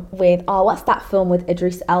film with what's that film with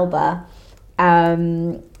Idris Elba,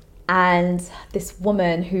 and this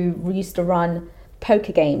woman who used to run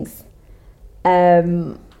poker games?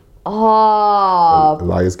 Liar's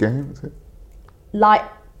Game, is it?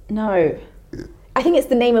 No. I think it's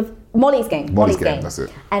the name of Molly's Game. Molly's Game, that's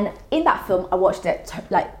it. And in that film, I watched it,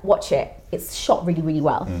 watch it. It's shot really, really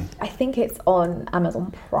well. I think it's on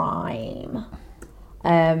Amazon Prime.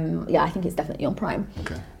 I think it's definitely on Prime.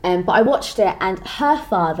 Okay. But I watched it, and her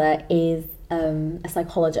father is a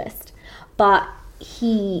psychologist, but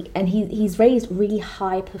he's raised really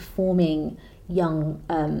high performing young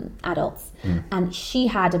adults, and she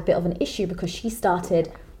had a bit of an issue because she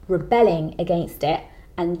started rebelling against it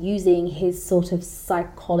and using his sort of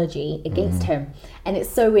psychology against him. And it's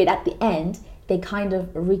so weird. At the end, they kind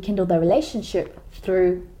of rekindled their relationship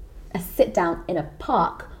through a sit down in a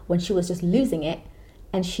park when she was just losing it.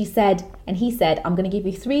 And he said, I'm going to give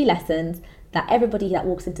you 3 lessons that everybody that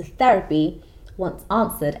walks into therapy wants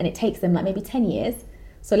answered. And it takes them maybe 10 years.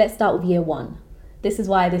 So let's start with year 1. This is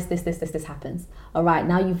why this happens. All right,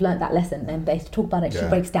 now you've learned that lesson. And they talk about it. She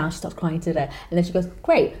breaks down. She starts crying today. And then she goes,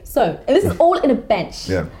 great. So, and this is all in a bench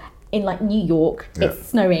in New York. It's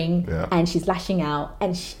snowing and she's lashing out.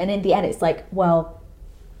 And in the end, it's like, well,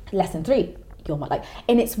 lesson 3, you're my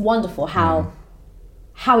and it's wonderful how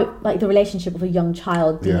it, the relationship of a young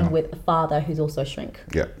child dealing with a father who's also a shrink.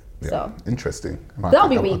 Yeah. So interesting. That'll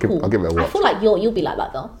be really cool. I'll give it a watch. I feel like you'll be like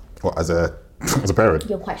that though. What, as a parent?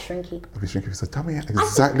 You're quite shrinky. I'll be shrinky. So tell me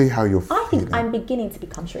exactly how you're feeling. I think I'm beginning to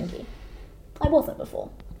become shrinky. I wasn't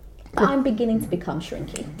before. But I'm beginning to become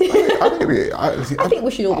shrinky. I think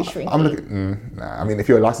we should all be shrinky. I'm looking. I mean, if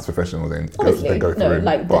you're a licensed professional, then go through.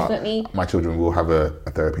 Definitely. But my children will have a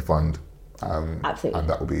therapy fund Absolutely. And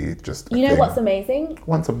that will be just You know what's amazing?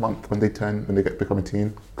 Once a month when they become a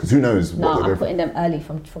teen. Because who knows what I'm putting them early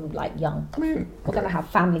from like young. I mean, we're going to have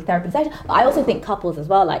family therapy sessions. But I also think couples as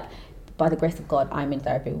well, like, by the grace of God, I'm in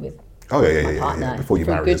therapy with my partner. Before you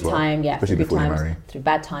marry as well. Especially through good times, through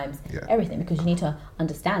bad times, everything, because you need to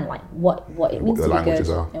understand like what it means to be good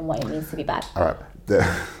and what it means to be bad. All right.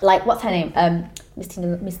 Like, what's her name?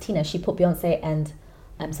 Miss Tina. She put Beyonce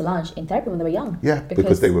and Solange in therapy when they were young. Yeah,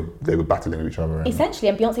 because they were battling with each other. Essentially,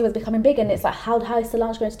 and Beyonce was becoming big, and it's like, how is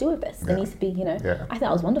Solange going to deal with this? There needs to be, I think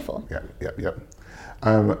that was wonderful. Yeah.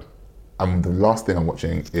 The last thing I'm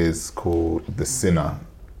watching is called The Sinner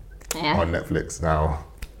on Netflix now.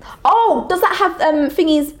 Oh, does that have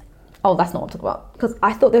thingies? Oh, that's not what I'm talking about. Because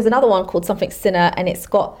I thought there's another one called something Sinner, and it's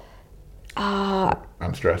got.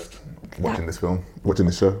 I'm stressed watching this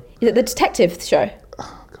show. Is it the detective show?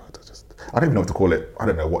 Oh God, I don't even know what to call it. I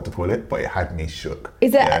don't know what to call it, but it had me shook.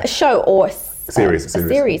 Is it a show or a series? A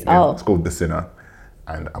series. Yeah, oh, it's called The Sinner,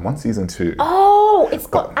 and I'm on season 2. Oh, it's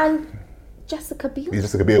got Jessica Biel.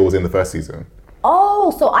 Jessica Biel was in the first season. Oh,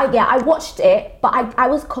 so I watched it, but I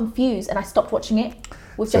was confused and I stopped watching it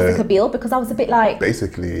with Jessica Biel because I was a bit like.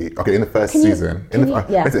 Basically, okay, in the first season,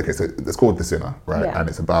 basically, so it's called The Sinner, right? Yeah. And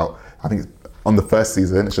it's about, I think on the first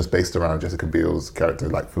season, it's just based around Jessica Biel's character.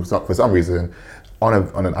 Like for some reason, on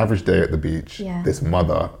an average day at the beach, this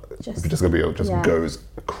mother, Jessica Biel, goes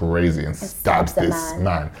crazy and stabs this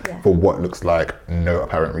man for what looks like no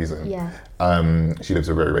apparent reason. Yeah. She lives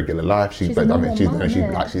a very regular life. She's trying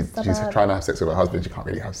to have sex with her husband. She can't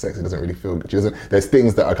really have sex. It doesn't really feel good. There's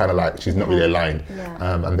things that are kind of like she's not really aligned.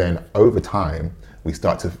 Yeah. And then over time, they're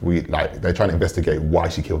trying to investigate why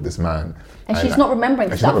she killed this man. And she's not remembering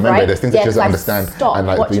stuff, she's not remembering. Right? There's things that she doesn't understand.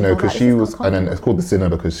 And because she was, and then it's called The Sinner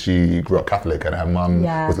because she grew up Catholic and her mum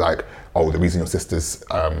was like, oh, the reason your sister's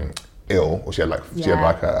ill, or she had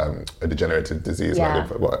a degenerative disease,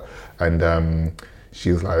 and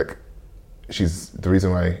she was like, the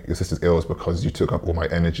reason why your sister's ill is because you took up all my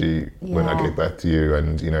energy when I gave birth to you,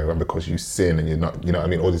 and and because you sin and you're not, what I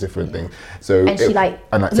mean, all these different things. So and she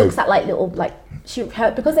looks at like little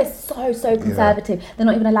because they're so conservative, they're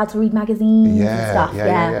not even allowed to read magazines and stuff.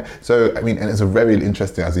 Yeah. So I mean, and it's a very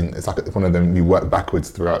interesting. As in, it's like one of them. You work backwards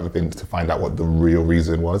throughout the things to find out what the real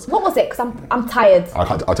reason was. What was it? Because I'm tired.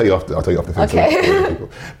 I'll tell you after. Okay.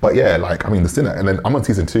 But yeah, like I mean, The Sinner, and then I'm on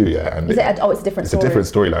season 2. Yeah, and it's a different. It's a different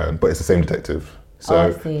storyline, but it's the same detective.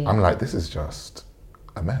 So I'm like, this is just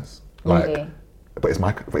a mess. Like, but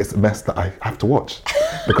it's a mess that I have to watch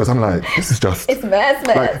because I'm like, this is just. It's mess.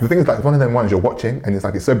 Like the thing is, like one of them ones you're watching and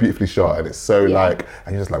it's so beautifully shot and it's so like,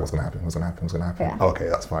 and you're just like, what's gonna happen? Yeah. Oh, okay,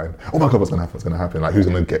 that's fine. Oh my God, what's gonna happen? Like, who's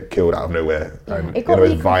gonna get killed out of nowhere and in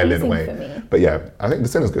a violent way? But yeah, I think The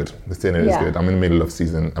Sinner is good. The Sinner is good. I'm in the middle of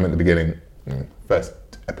I'm in the beginning, first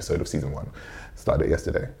episode of season 1. Started it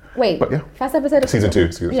yesterday. Wait, but first episode of season 2.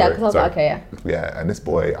 because I was like, okay, yeah. Yeah, and this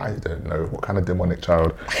boy, I don't know what kind of demonic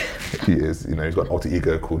child he is. He's got an alter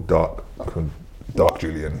ego called Dark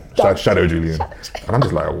Julian, Shadow Julian, and I'm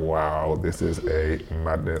just like, wow, this is a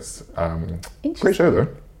madness. Great show though,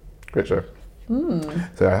 great show. So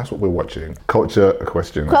that's what we're watching. Culture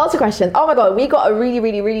questions. Oh my God, we got a really,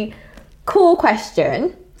 really, really cool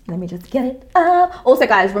question. Let me just get it up. Also,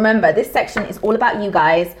 guys, remember, this section is all about you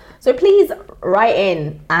guys. So please write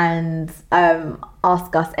in and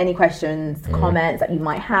ask us any questions, comments that you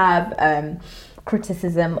might have,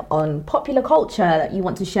 criticism on popular culture that you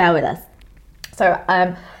want to share with us. So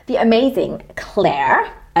the amazing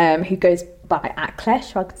Claire, who goes by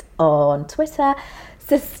 @ClaireShrugged on Twitter,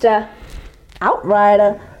 Sister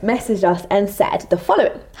Outrider, messaged us and said the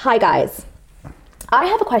following. Hi, guys. I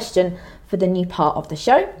have a question for the new part of the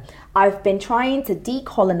show. I've been trying to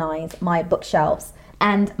decolonize my bookshelves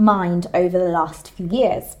and mind over the last few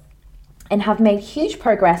years and have made huge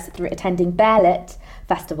progress through attending Bear Lit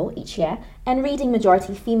Festival each year and reading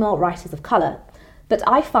majority female writers of colour. But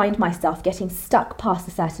I find myself getting stuck past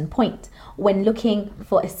a certain point. When looking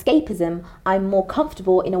for escapism, I'm more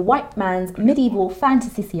comfortable in a white man's medieval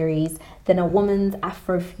fantasy series than a woman's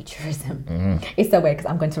Afrofuturism. It's so weird because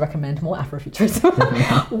I'm going to recommend more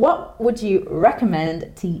Afrofuturism. What would you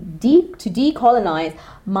recommend to decolonize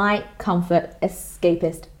my comfort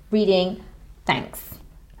escapist reading? Thanks.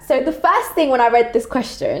 So the first thing when I read this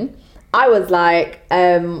question, I was like,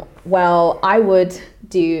 well, I would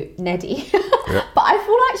do Neddy. But I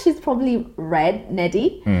feel like she's probably read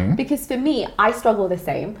Neddy because for me, I struggle the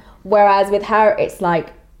same. Whereas with her, it's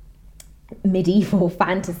like medieval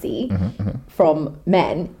fantasy from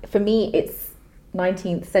men. For me, it's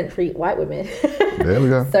 19th century white women. There we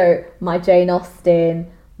go. So my Jane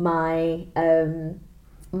Austen, my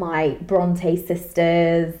Bronte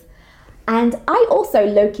sisters, And I also,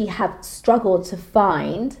 low-key, have struggled to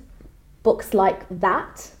find books like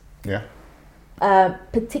that. Yeah.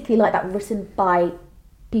 Particularly like that written by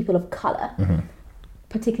people of colour.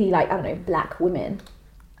 Particularly like, I don't know, black women.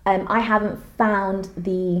 I haven't found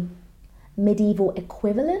the medieval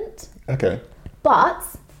equivalent. Okay. But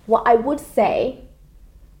what I would say,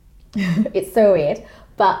 it's so weird,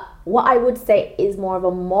 but what I would say is more of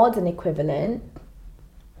a modern equivalent.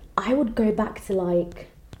 I would go back to like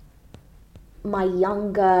my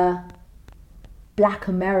younger Black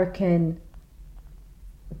American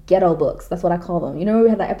ghetto books. That's what I call them. You know, we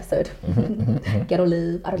had that episode, Ghetto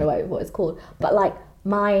Love. I don't know what it's called, but like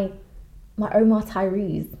my Omar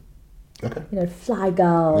Tyrese. Okay. You know, Fly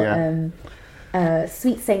Girl,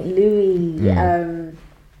 Sweet St. Louis.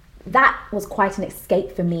 That was quite an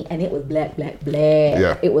escape for me, and it was black.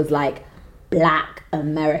 Yeah. It was like Black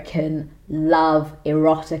American love,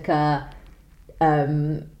 erotica,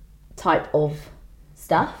 type of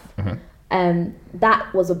stuff.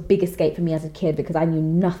 That was a big escape for me as a kid because I knew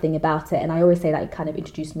nothing about it, and I always say that it kind of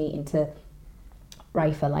introduced me into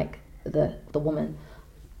Raifa, like the woman.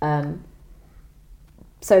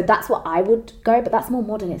 So that's what I would go, but that's more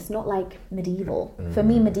modern. It's not like medieval. For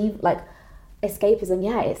me, medieval, like escapism,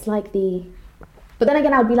 yeah, it's like the. But then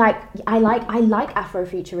again, I would be like, I like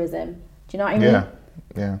Afrofuturism. Do you know what I mean?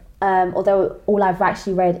 Yeah. Although all I've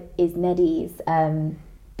actually read is Nnedi's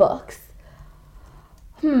books.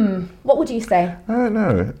 What would you say? I don't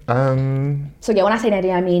know. So yeah, when I say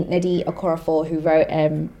Nnedi, I mean Nnedi Okorafor, who wrote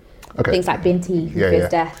things like Binti, Who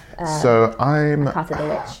Fears Death. So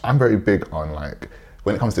I'm very big on like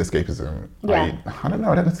when it comes to escapism. I don't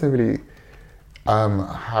know. I don't necessarily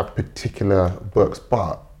have particular books,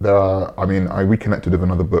 but there are. I mean, I reconnected with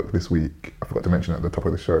another book this week. I forgot to mention it at the top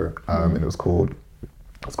of the show, and it was called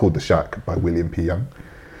The Shack by William P. Young,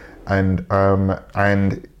 and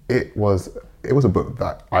it was a book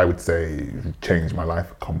that I would say changed my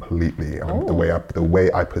life completely. The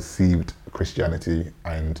way I perceived Christianity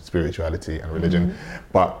and spirituality and religion.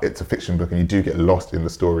 But it's a fiction book, and you do get lost in the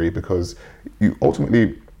story because you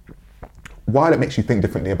ultimately, while it makes you think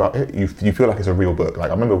differently about it, you feel like it's a real book.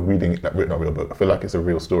 Like I remember reading it, not a real book, I feel like it's a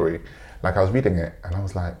real story. Like I was reading it and I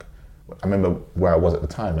was like, I remember where I was at the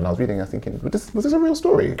time, and I was reading it, I was thinking, was this a real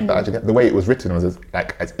story? Actually, the way it was written was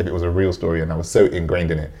like as if it was a real story, and I was so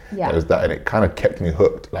ingrained in it. It was that, and it kind of kept me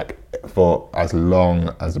hooked, like for as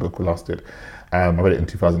long as the book lasted. I read it in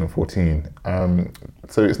 2014,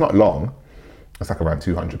 so it's not long. It's like around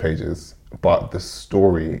 200 pages, but the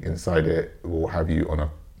story inside it will have you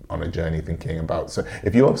on a journey thinking about. So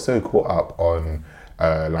if you're so caught up on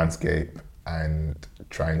landscape and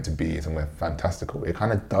trying to be somewhere fantastical, it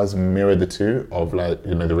kind of does mirror the two of, like,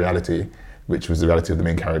 you know, the reality, which was the reality of the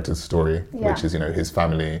main character's story, which is, you know, his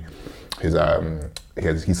family, he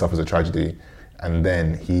suffers a tragedy, and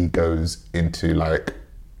then he goes into like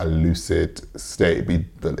a lucid state, you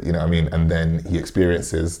know what I mean, and then he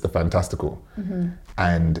experiences the fantastical,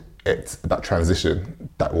 and it's that transition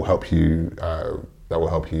that will help you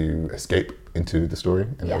escape into the story.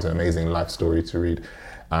 And that was an amazing life story to read.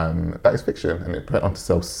 That is fiction, and it went on to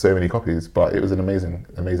sell so many copies, but it was an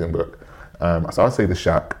amazing book. So I'd say The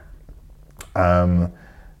Shack. But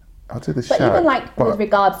even like with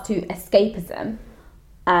regards to escapism,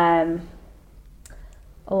 I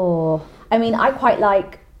mean, I quite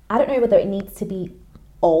like, I don't know whether it needs to be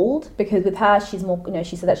old, because with her, she's more, you know,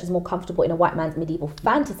 she said that she's more comfortable in a white man's medieval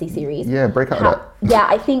fantasy series. Yeah, break out of that. Yeah,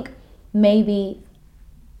 I think maybe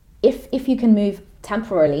if you can move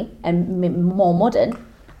temporarily and more modern,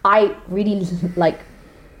 I really like,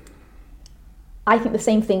 I think the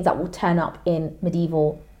same things that will turn up in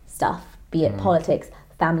medieval stuff, be it politics,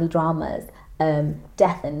 family dramas,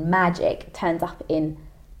 death and magic, turns up in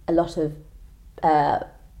a lot of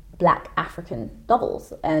Black African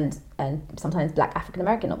novels and sometimes Black African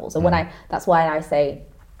American novels. So that's why I say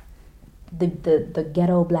the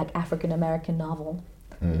ghetto Black African American novel,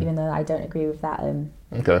 even though I don't agree with that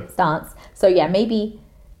stance. So yeah, maybe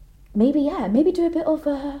do a bit of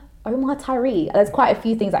Omar Tyree. There's quite a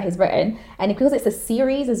few things that he's written, and because it's a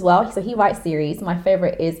series as well, so he writes series. My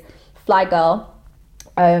favorite is Fly Girl,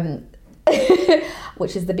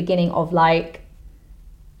 which is the beginning of like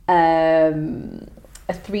a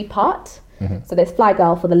 3-part. So there's Fly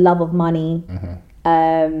Girl, For the Love of Money,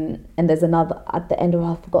 and there's another at the end of,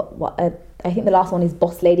 I forgot what, I think the last one is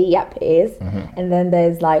Boss Lady. Yep, it is. And then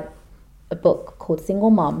there's like a book called Single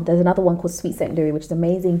Mom. There's another one called Sweet St. Louis, which is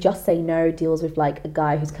amazing. Just Say No deals with like a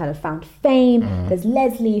guy who's kind of found fame. There's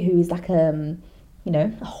Leslie, who's like a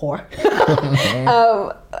whore.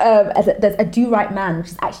 There's A Do Right Man, which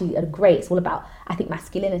is actually great. It's all about, I think,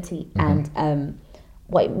 masculinity and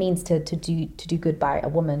what it means to do good by a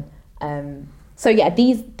woman. So yeah,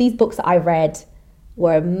 these books that I read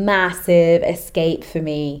were a massive escape for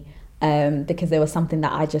me, because there was something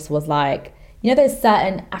that I just was like, there's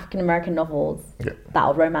certain African American novels that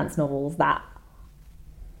are romance novels that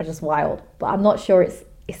are just wild, but I'm not sure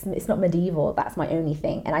it's not medieval. That's my only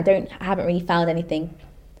thing, and I haven't really found anything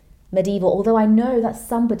medieval. Although I know that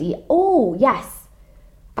somebody,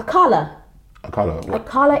 Akala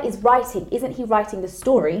is writing. Isn't he writing the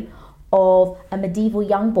story of a medieval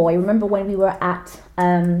young boy? Remember when we were at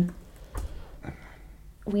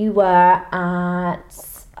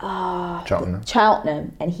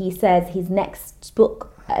Cheltenham, and he says his next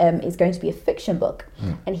book is going to be a fiction book,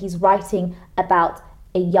 and he's writing about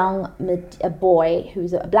a boy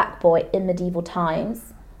who's a black boy in medieval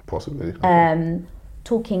times, possibly.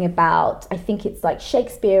 Talking about, I think it's like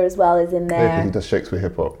Shakespeare as well is in there. Yeah, he does Shakespeare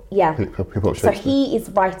hip hop. Yeah, hip hop Shakespeare. So he is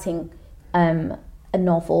writing a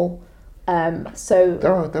novel. So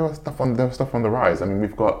there are stuff on the rise. I mean,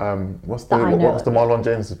 we've got what's the Marlon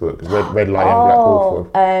James' book? Red Lion, Black Wolf.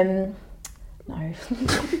 No.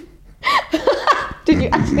 Did you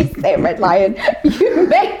actually say Red Lion?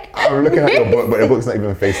 I'm looking at your book, but your book's not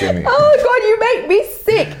even facing me. Oh God, you make me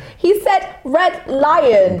sick. He said Red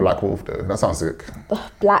Lion. Black Wolf, though. That sounds sick.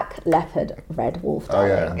 Black Leopard, Red Wolf. Oh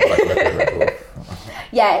yeah, Black Leopard, Red Wolf.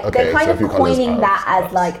 Yeah, okay, they're kind of coining that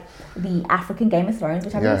as like the African Game of Thrones,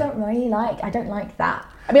 which I really don't really like. I don't like that.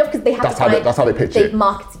 I mean, because they have that's how they pitch it.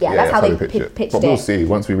 Marketed, that's how they pitched it. But we'll see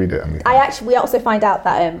once we read it. We also find out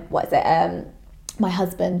that my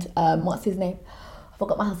husband, what's his name? I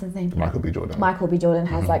forgot my husband's name. Michael B. Jordan. Michael B. Jordan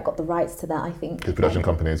has got the rights to that, I think. His production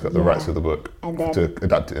company has got the rights to the book and to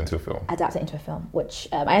adapt it into a film. Which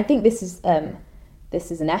I think this is an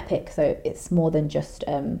epic, so it's more than just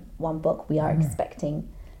one book. We are expecting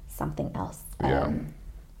something else.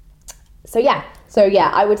 So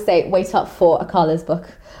I would say wait up for Akala's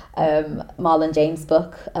book, Marlon James'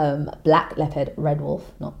 book, Black Leopard, Red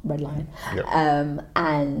Wolf, not Red Lion. Yep.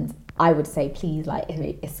 And I would say please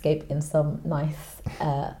escape in some nice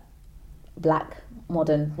black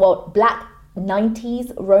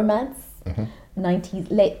 90s romance, 90s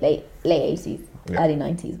late 80s, early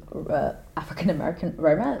 90s African American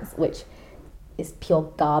romance, which is pure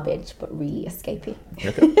garbage but really escapey.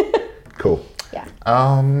 Okay. Cool. Yeah.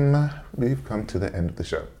 We've come to the end of the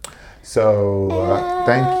show. So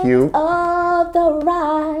thank you. Of the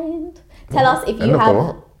ride. Tell us if you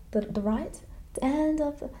have the ride. The end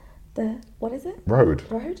of the what is it? Road.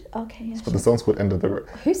 Okay. Yeah, but the song's called End of the Road.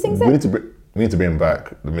 Who sings it? We need to bring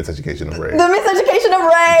back the Miseducation of Ray. The Miseducation of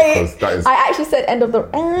Ray. Because that is. I actually said End of the.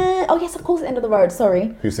 Oh yes, of course, End of the Road.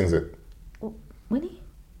 Sorry. Who sings it? Winnie.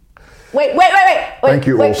 Wait. Thank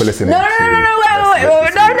you all for listening. No, wait. I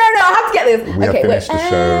have to get this. We have finished the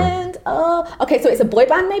show. Okay, so it's a boy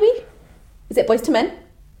band, maybe? Is it Boyz II Men?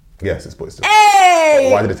 Yes, it's Boyz II Men.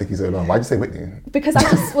 Hey! Why did it take you so long? Why did you say Whitney? Because I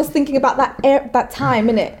just was thinking about that time,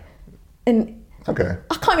 innit? And okay.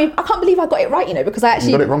 I can't believe I got it right, because I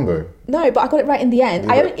actually. You got it wrong though. No, but I got it right in the end.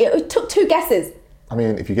 It took 2 guesses. I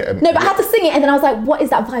mean, if you get No, but I had to sing it, and then I was like, "What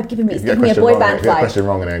is that vibe giving me? It's giving me a boy band vibe." If you get a question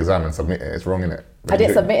wrong in an exam and submit it, it's wrong in it. I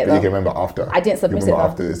didn't submit it though. You can remember after. I didn't submit it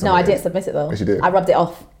though. No, I didn't submit it though. Yes, you did. I rubbed it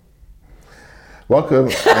off. Welcome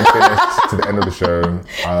and finished to the end of the show.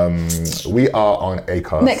 We are on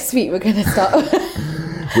Acast. Next week we're going to start the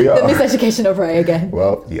Miseducation of Ray again.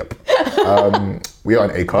 Well, yep. We are on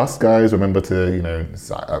Acast, guys. Remember to,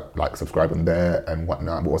 subscribe on there and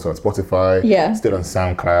whatnot. We're also on Spotify. Yeah. Still on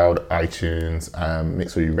SoundCloud, iTunes. Make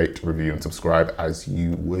sure you rate, review, and subscribe as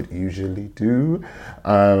you would usually do.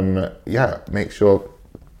 Make sure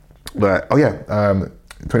that,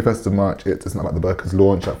 21st of March, it's Not About the Burkas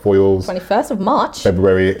launch at Foyles. 21st of March?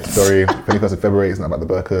 21st of February, it's Not About the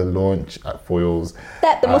Burka launch at Foyles.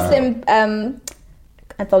 The Muslim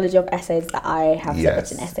anthology of essays that I have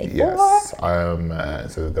submitted an essay for.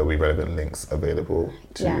 So there'll be relevant links available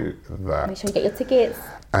to that. Make sure you get your tickets.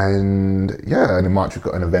 And in March we've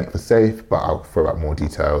got an event for SAFE, but I'll throw out more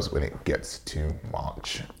details when it gets to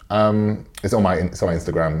March. It's on my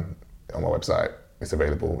Instagram, on my website. It's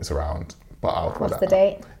available, it's around. But I'll throw What's that the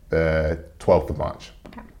date? The 12th of March.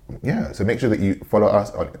 Okay. Yeah, so make sure that you follow us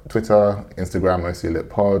on Twitter, Instagram, Mostly Lit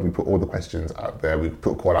Pod. We put all the questions out there. We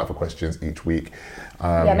put a call out for questions each week.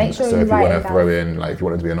 Make sure so you if you write want to throw in, if you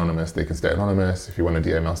want it to be anonymous, they can stay anonymous. If you want to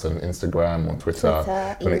DM us on Instagram, on Twitter,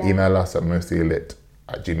 you want to email us at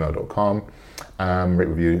mostlylit@gmail.com. Rate,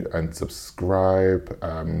 review, and subscribe.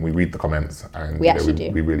 We read the comments, and we actually do.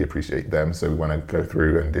 We really appreciate them. So we want to go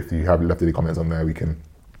through, and if you have left any comments on there, we can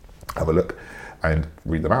have a look and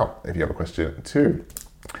read them out if you have a question too.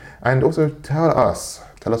 And also tell us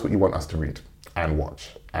what you want us to read. and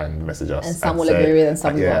watch and message us. And some will agree with and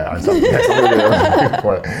some will not. And some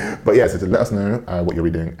will agree. But yeah, so to let us know what you're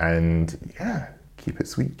reading, and yeah, keep it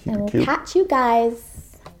sweet, keep it cute. Catch you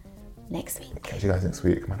guys next week. Catch you guys next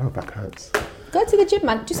week. My lower back hurts. Go to the gym,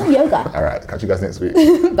 man. Do some yoga. All right, catch you guys next week.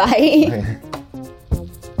 Bye. Bye.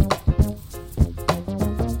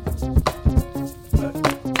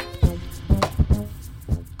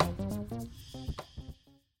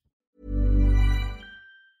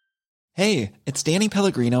 Hey, it's Danny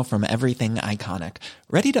Pellegrino from Everything Iconic.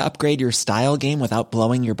 Ready to upgrade your style game without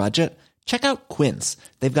blowing your budget? Check out Quince.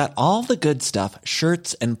 They've got all the good stuff,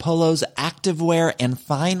 shirts and polos, activewear, and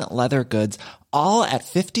fine leather goods, all at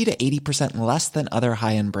 50 to 80% less than other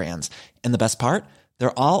high-end brands. And the best part?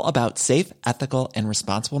 They're all about safe, ethical, and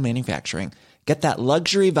responsible manufacturing. Get that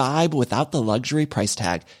luxury vibe without the luxury price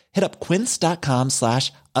tag. Hit up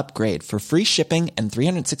quince.com/upgrade for free shipping and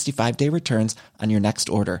 365-day returns on your next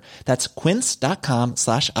order. That's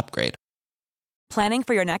quince.com/upgrade. Planning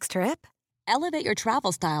for your next trip? Elevate your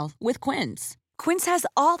travel style with Quince. Quince has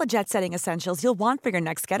all the jet-setting essentials you'll want for your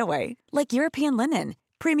next getaway, like European linen,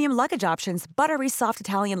 premium luggage options, buttery soft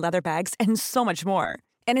Italian leather bags, and so much more.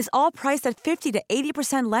 And is all priced at 50 to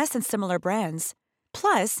 80% less than similar brands.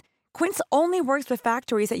 Plus, Quince only works with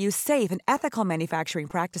factories that use safe and ethical manufacturing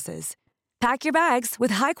practices. Pack your bags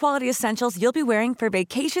with high-quality essentials you'll be wearing for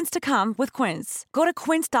vacations to come with Quince. Go to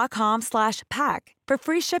quince.com/pack for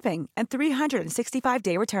free shipping and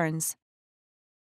 365-day returns.